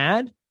may have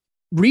had,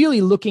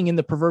 really looking in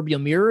the proverbial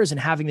mirrors and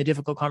having the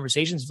difficult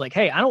conversations of like,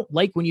 hey, I don't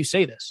like when you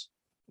say this.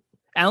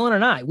 Alan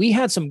and I, we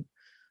had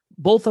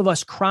both of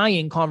us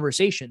crying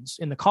conversations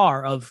in the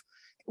car of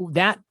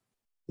that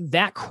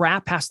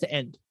crap has to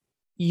end.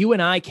 You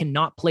and I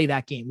cannot play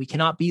that game. We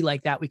cannot be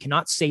like that. We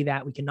cannot say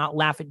that. We cannot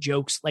laugh at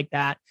jokes like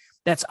that.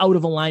 That's out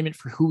of alignment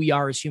for who we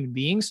are as human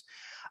beings.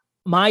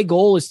 My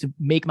goal is to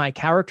make my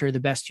character the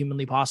best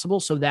humanly possible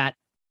so that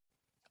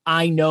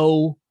I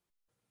know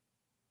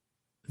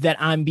that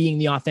I'm being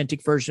the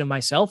authentic version of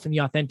myself and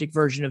the authentic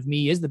version of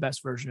me is the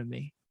best version of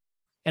me.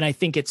 And I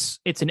think it's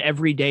an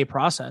everyday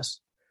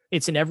process.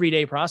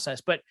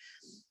 But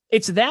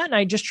it's that. And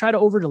I just try to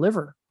over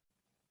deliver.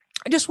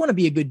 I just want to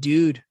be a good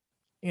dude,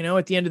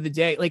 at the end of the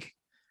day. Like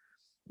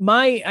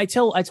I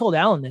told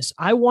Alan this,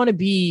 I want to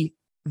be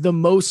the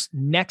most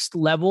next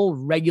level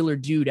regular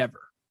dude ever.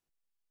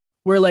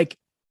 Where like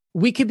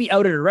we could be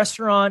out at a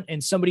restaurant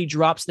and somebody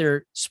drops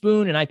their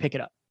spoon and I pick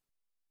it up.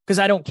 Because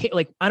I don't care.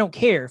 Like, I don't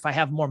care if I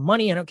have more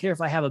money. I don't care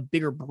if I have a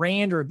bigger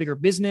brand or a bigger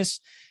business.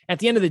 At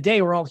the end of the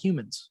day, we're all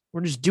humans.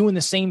 We're just doing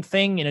the same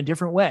thing in a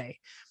different way.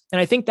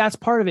 And I think that's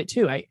part of it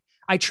too.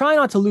 I try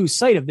not to lose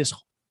sight of this.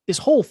 This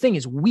whole thing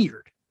is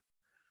weird.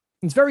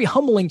 It's very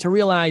humbling to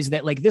realize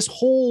that like this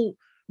whole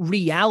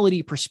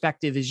reality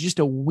perspective is just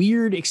a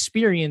weird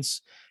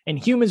experience and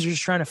humans are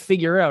just trying to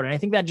figure it out. And I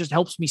think that just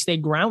helps me stay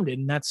grounded.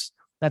 And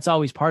that's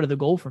always part of the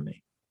goal for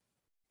me.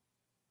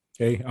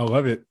 Okay. I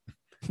love it.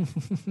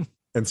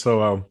 And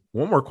so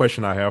one more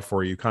question I have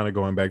for you, kind of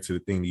going back to the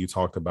thing that you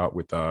talked about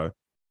with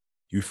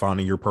you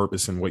finding your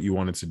purpose and what you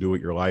wanted to do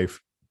with your life.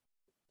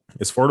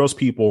 It's for those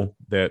people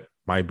that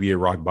might be at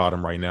rock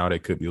bottom right now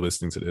that could be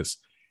listening to this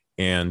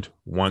and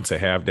want to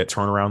have that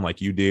turnaround like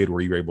you did,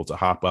 where you're able to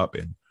hop up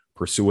and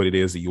pursue what it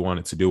is that you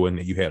wanted to do and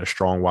that you had a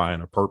strong why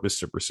and a purpose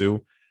to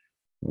pursue.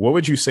 What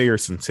would you say are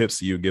some tips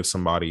that you give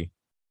somebody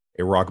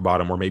at rock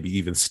bottom, or maybe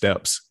even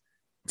steps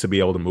to be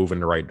able to move in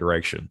the right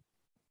direction?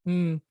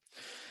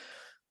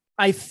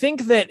 I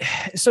think that,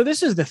 so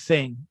this is the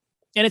thing,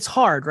 and it's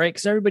hard, right?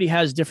 Because everybody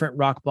has different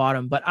rock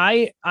bottom, but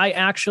I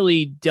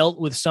actually dealt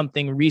with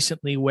something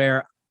recently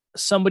where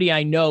somebody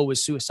I know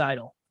was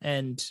suicidal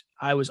and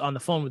I was on the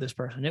phone with this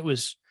person. It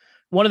was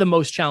one of the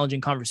most challenging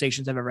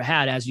conversations I've ever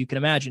had. As you can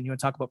imagine, you want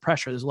to talk about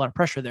pressure. There's a lot of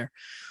pressure there,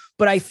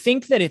 but I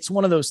think that it's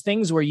one of those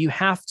things where you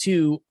have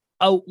to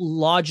out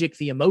logic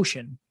the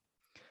emotion.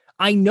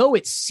 I know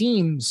it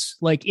seems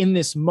like in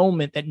this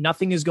moment that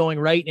nothing is going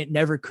right and it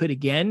never could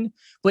again,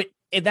 but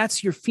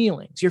that's your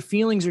feelings. Your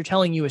feelings are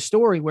telling you a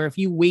story where if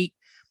you wait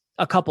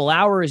a couple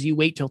hours, you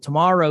wait till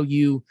tomorrow,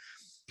 you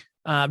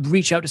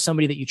reach out to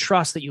somebody that you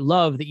trust, that you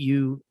love, that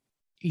you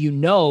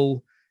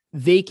know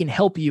they can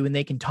help you and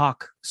they can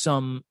talk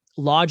some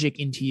logic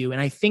into you. And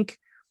I think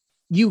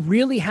you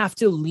really have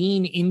to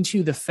lean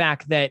into the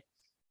fact that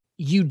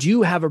you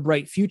do have a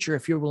bright future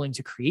if you're willing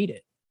to create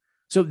it.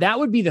 So that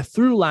would be the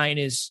through line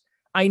is,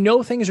 I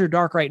know things are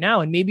dark right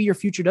now and maybe your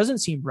future doesn't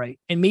seem bright.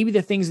 And maybe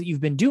the things that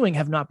you've been doing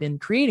have not been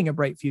creating a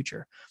bright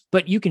future,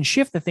 but you can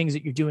shift the things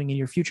that you're doing and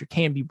your future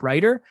can be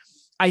brighter.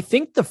 I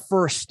think the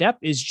first step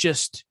is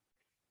just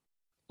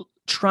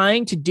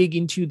trying to dig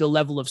into the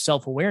level of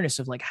self-awareness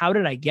of like, how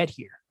did I get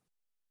here?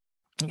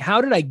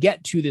 How did I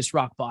get to this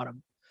rock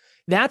bottom?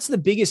 That's the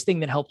biggest thing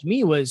that helped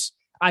me was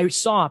I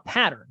saw a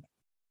pattern.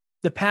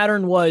 The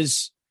pattern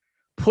was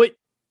put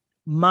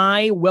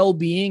my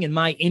well-being and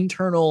my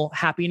internal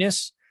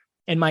happiness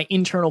and my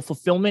internal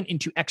fulfillment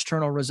into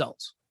external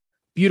results.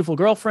 Beautiful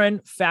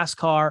girlfriend, fast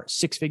car,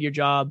 6-figure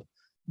job,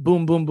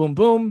 boom, boom, boom,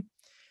 boom.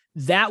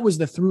 That was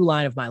the through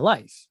line of my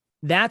life.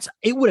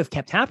 It would have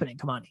kept happening.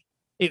 Come on.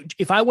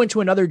 If I went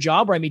to another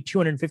job where I made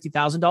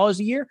 $250,000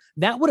 a year,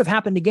 that would have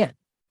happened again.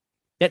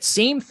 That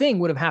same thing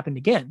would have happened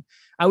again.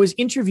 I was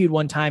interviewed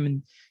one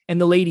time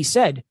and the lady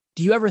said,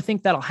 do you ever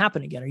think that'll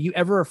happen again? Are you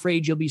ever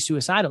afraid you'll be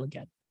suicidal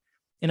again?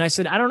 And I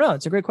said, I don't know.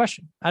 It's a great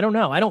question. I don't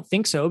know. I don't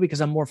think so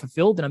because I'm more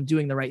fulfilled and I'm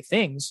doing the right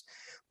things.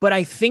 But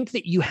I think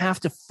that you have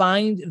to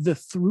find the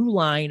through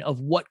line of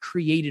what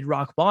created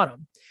rock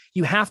bottom.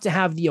 You have to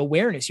have the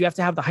awareness. You have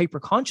to have the hyper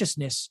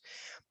consciousness,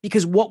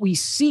 because what we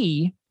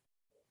see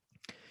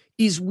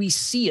is we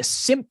see a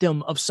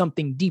symptom of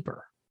something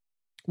deeper.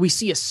 We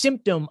see a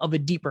symptom of a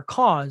deeper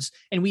cause,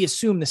 and we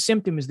assume the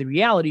symptom is the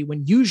reality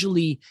when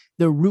usually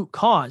the root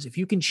cause, if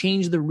you can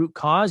change the root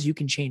cause, you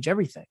can change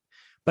everything.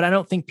 But I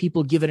don't think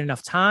people give it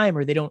enough time,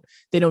 or they don't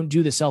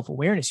do the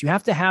self-awareness. You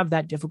have to have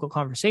that difficult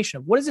conversation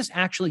of what does this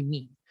actually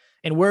mean?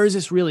 And where is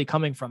this really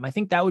coming from? I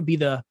think that would be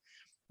the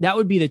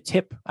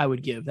tip I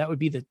would give. That would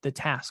be the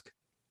task.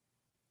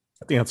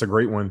 I think that's a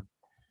great one.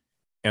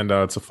 And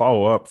to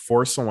follow up,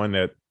 for someone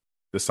that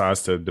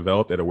decides to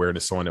develop that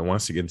awareness, someone that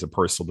wants to get into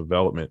personal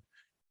development,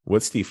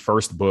 what's the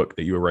first book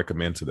that you would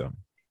recommend to them?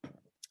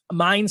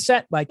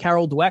 Mindset by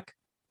Carol Dweck.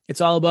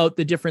 It's all about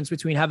the difference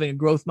between having a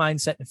growth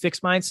mindset and a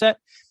fixed mindset.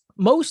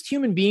 Most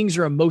human beings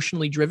are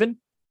emotionally driven.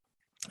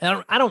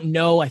 I don't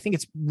know. I think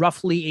it's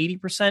roughly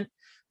 80%,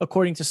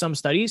 according to some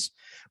studies.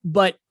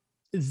 But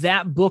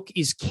that book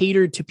is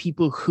catered to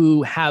people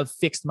who have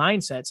fixed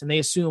mindsets, and they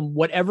assume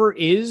whatever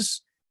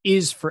is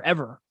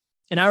forever.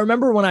 And I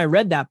remember when I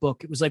read that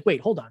book, it was like,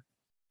 wait, hold on.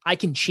 I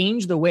can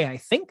change the way I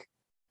think?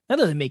 That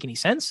doesn't make any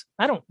sense.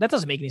 That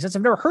doesn't make any sense.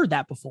 I've never heard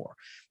that before.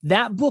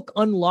 That book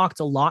unlocked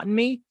a lot in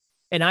me,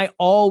 and I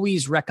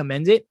always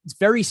recommend it. It's a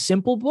very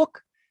simple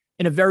book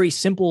and a very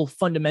simple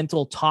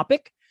fundamental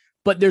topic,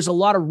 but there's a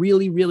lot of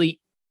really, really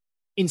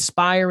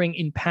inspiring,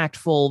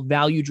 impactful,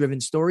 value-driven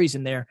stories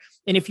in there.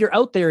 And if you're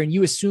out there and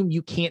you assume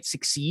you can't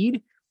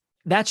succeed,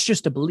 that's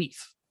just a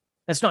belief.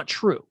 That's not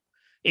true.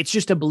 It's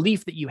just a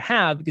belief that you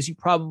have because you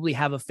probably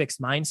have a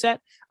fixed mindset.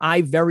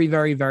 I very,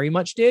 very, very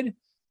much did.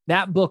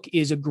 That book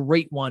is a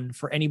great one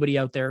for anybody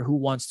out there who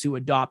wants to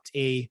adopt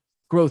a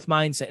growth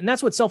mindset. And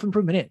that's what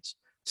self-improvement is.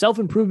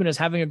 Self-improvement is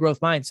having a growth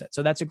mindset.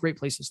 So that's a great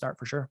place to start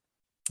for sure.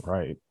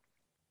 Right.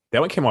 That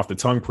one came off the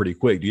tongue pretty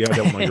quick. Do you have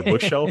that one on your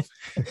bookshelf?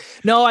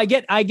 No, I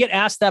get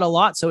asked that a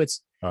lot. So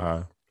it's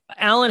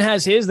Alan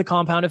has the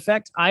compound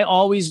effect. I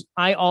always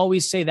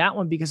say that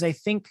one because I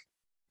think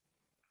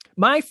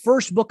my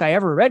first book I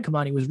ever read,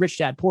 Kamani, was Rich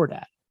Dad, Poor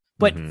Dad.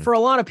 But for a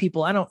lot of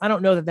people, I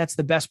don't know that that's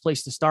the best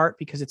place to start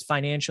because it's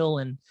financial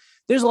and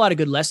there's a lot of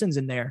good lessons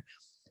in there.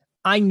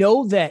 I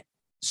know that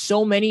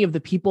so many of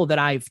the people that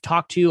I've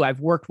talked to,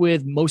 I've worked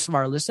with, most of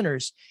our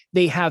listeners,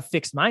 they have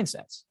fixed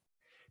mindsets.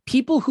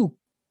 People who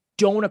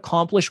don't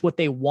accomplish what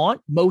they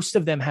want, most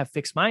of them have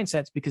fixed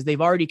mindsets because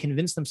they've already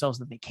convinced themselves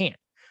that they can't.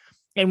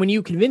 And when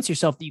you convince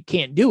yourself that you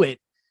can't do it,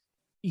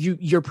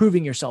 you're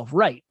proving yourself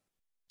right.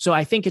 So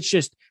I think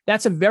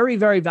that's a very,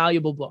 very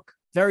valuable book,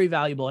 very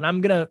valuable. And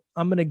I'm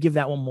going to give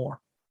that one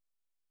more.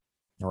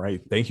 All right.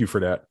 Thank you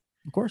for that.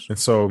 Of course. And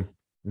so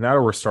now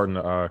that we're starting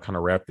to kind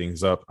of wrap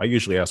things up, I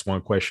usually ask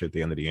one question at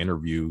the end of the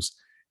interviews.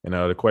 And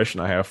the question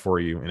I have for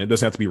you, and it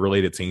doesn't have to be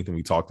related to anything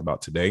we talked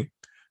about today,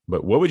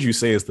 but what would you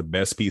say is the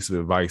best piece of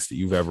advice that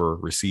you've ever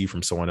received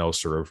from someone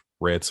else or have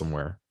read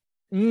somewhere?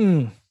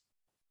 The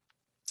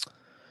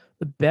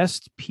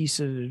best piece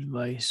of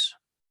advice.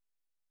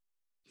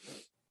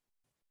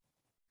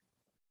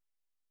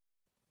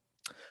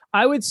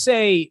 I would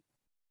say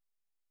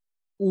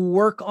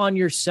work on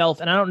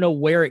yourself. And I don't know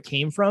where it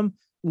came from.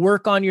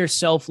 Work on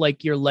yourself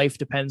like your life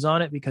depends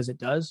on it, because it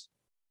does.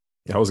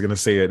 I was going to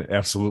say it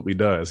absolutely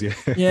does. Yeah.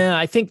 Yeah.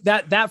 I think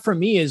that for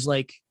me is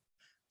like,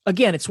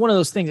 again, it's one of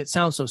those things that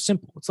sounds so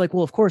simple. It's like,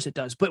 well, of course it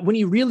does. But when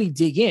you really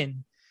dig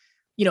in,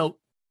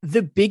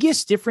 the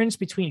biggest difference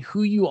between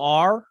who you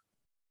are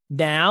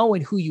now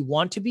and who you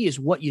want to be is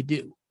what you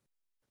do.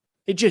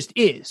 It just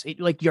is.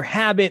 Like your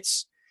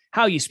habits,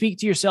 how you speak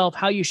to yourself,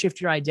 how you shift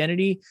your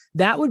identity.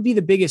 That would be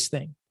the biggest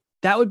thing.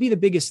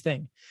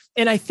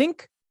 And I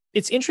think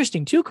it's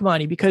interesting too,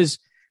 Kamani, because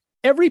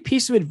every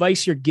piece of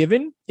advice you're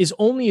given is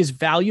only as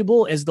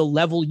valuable as the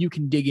level you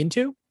can dig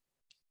into.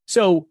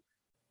 So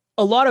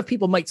a lot of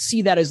people might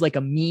see that as like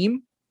a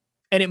meme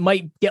and it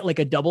might get like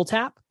a double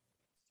tap.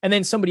 And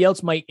then somebody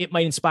else might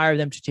inspire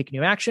them to take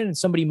new action, and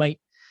somebody might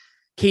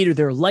cater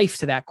their life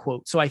to that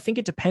quote. So I think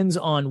it depends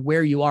on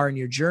where you are in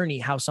your journey,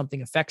 how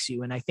something affects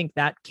you. And I think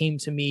that came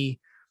to me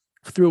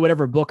through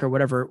whatever book or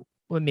whatever,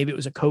 maybe it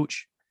was a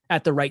coach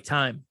at the right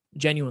time,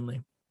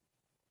 genuinely.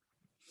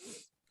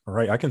 All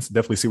right. I can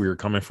definitely see where you're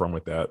coming from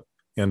with that.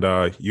 And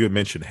you had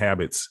mentioned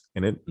habits,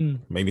 and it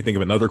made me think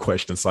of another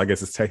question. So I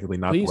guess it's technically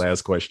not the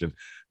last question,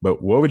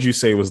 but what would you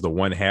say was the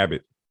one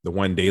habit, the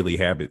one daily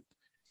habit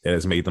that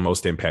has made the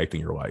most impact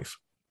in your life?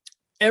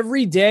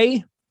 Every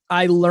day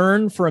I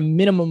learn for a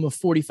minimum of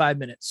 45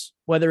 minutes,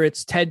 whether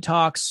it's TED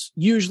Talks,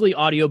 usually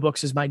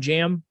audiobooks is my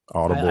jam.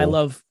 Audible. I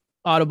love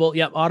Audible.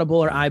 Yep. Audible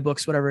or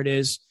iBooks, whatever it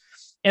is.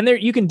 And there,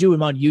 you can do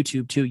them on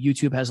YouTube too.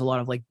 YouTube has a lot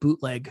of like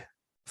bootleg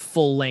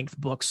full length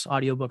books,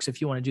 audiobooks,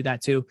 if you want to do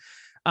that too.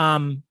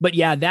 But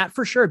yeah, that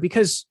for sure,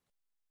 because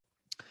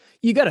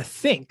you got to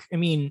think, I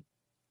mean,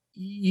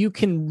 you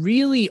can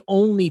really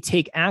only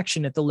take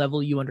action at the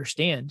level you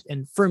understand.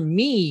 And for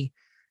me,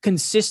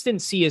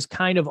 consistency has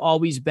kind of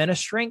always been a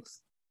strength.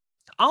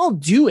 I'll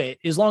do it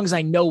as long as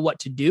I know what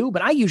to do,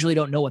 but I usually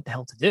don't know what the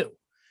hell to do.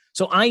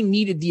 So I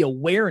needed the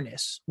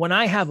awareness. When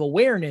I have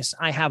awareness,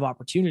 I have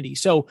opportunity.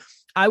 So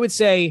I would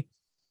say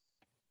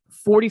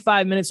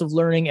 45 minutes of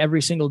learning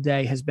every single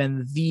day has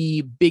been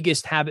the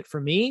biggest habit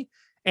for me.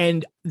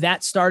 And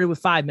that started with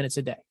 5 minutes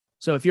a day.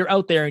 So if you're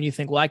out there and you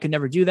think, well, I could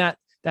never do that,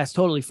 that's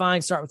totally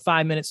fine. Start with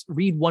 5 minutes,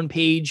 read one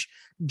page,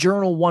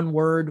 journal one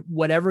word,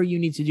 whatever you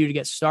need to do to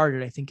get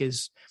started. I think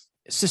is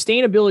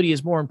sustainability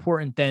is more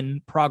important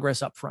than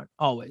progress up front,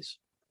 always.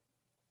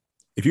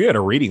 If you had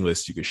a reading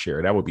list you could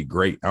share, that would be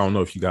great. I don't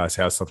know if you guys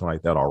have something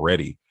like that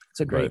already.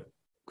 That's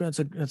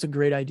a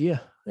great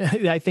idea.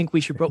 I think we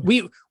should,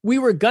 we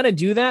were going to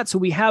do that. So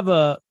we have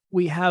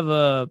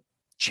a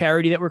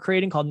charity that we're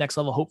creating called Next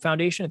Level Hope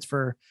Foundation. It's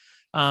for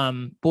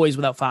boys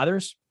without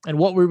fathers. And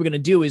what we were going to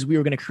do is we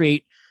were going to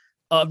create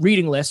a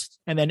reading list,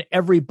 and then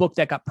every book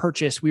that got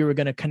purchased, we were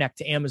going to connect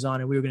to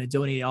Amazon and we were going to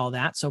donate all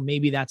that. So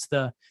maybe that's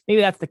the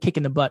kick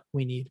in the butt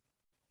we need.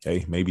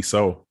 Okay. Maybe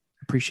so.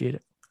 Appreciate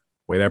it.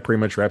 Well, that pretty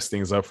much wraps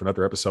things up for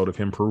another episode of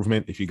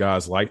Improvement. If you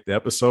guys liked the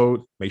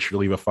episode, make sure to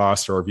leave a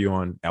 5-star review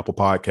on Apple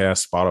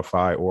Podcasts,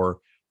 Spotify, or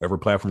whatever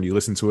platform you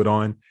listen to it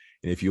on.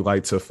 And if you'd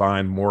like to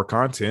find more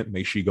content,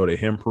 make sure you go to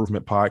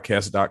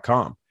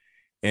improvementpodcast.com.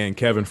 And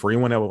Kevin, for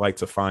anyone that would like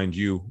to find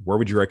you, where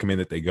would you recommend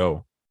that they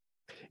go?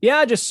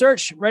 Yeah, just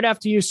search right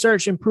after you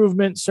search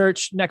Improvement,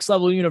 search Next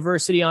Level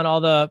University on all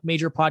the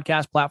major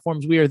podcast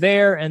platforms. We are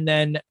there. And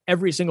then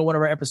every single one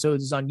of our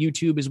episodes is on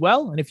YouTube as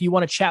well. And if you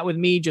want to chat with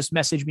me, just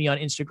message me on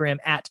Instagram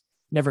at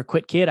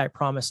NeverQuitKid. I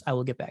promise I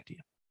will get back to you.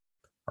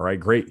 All right,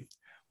 great.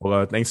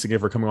 Well, thanks again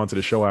for coming on to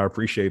the show. I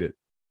appreciate it.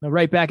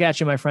 Right back at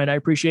you, my friend. I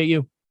appreciate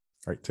you. All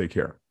right, take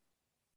care.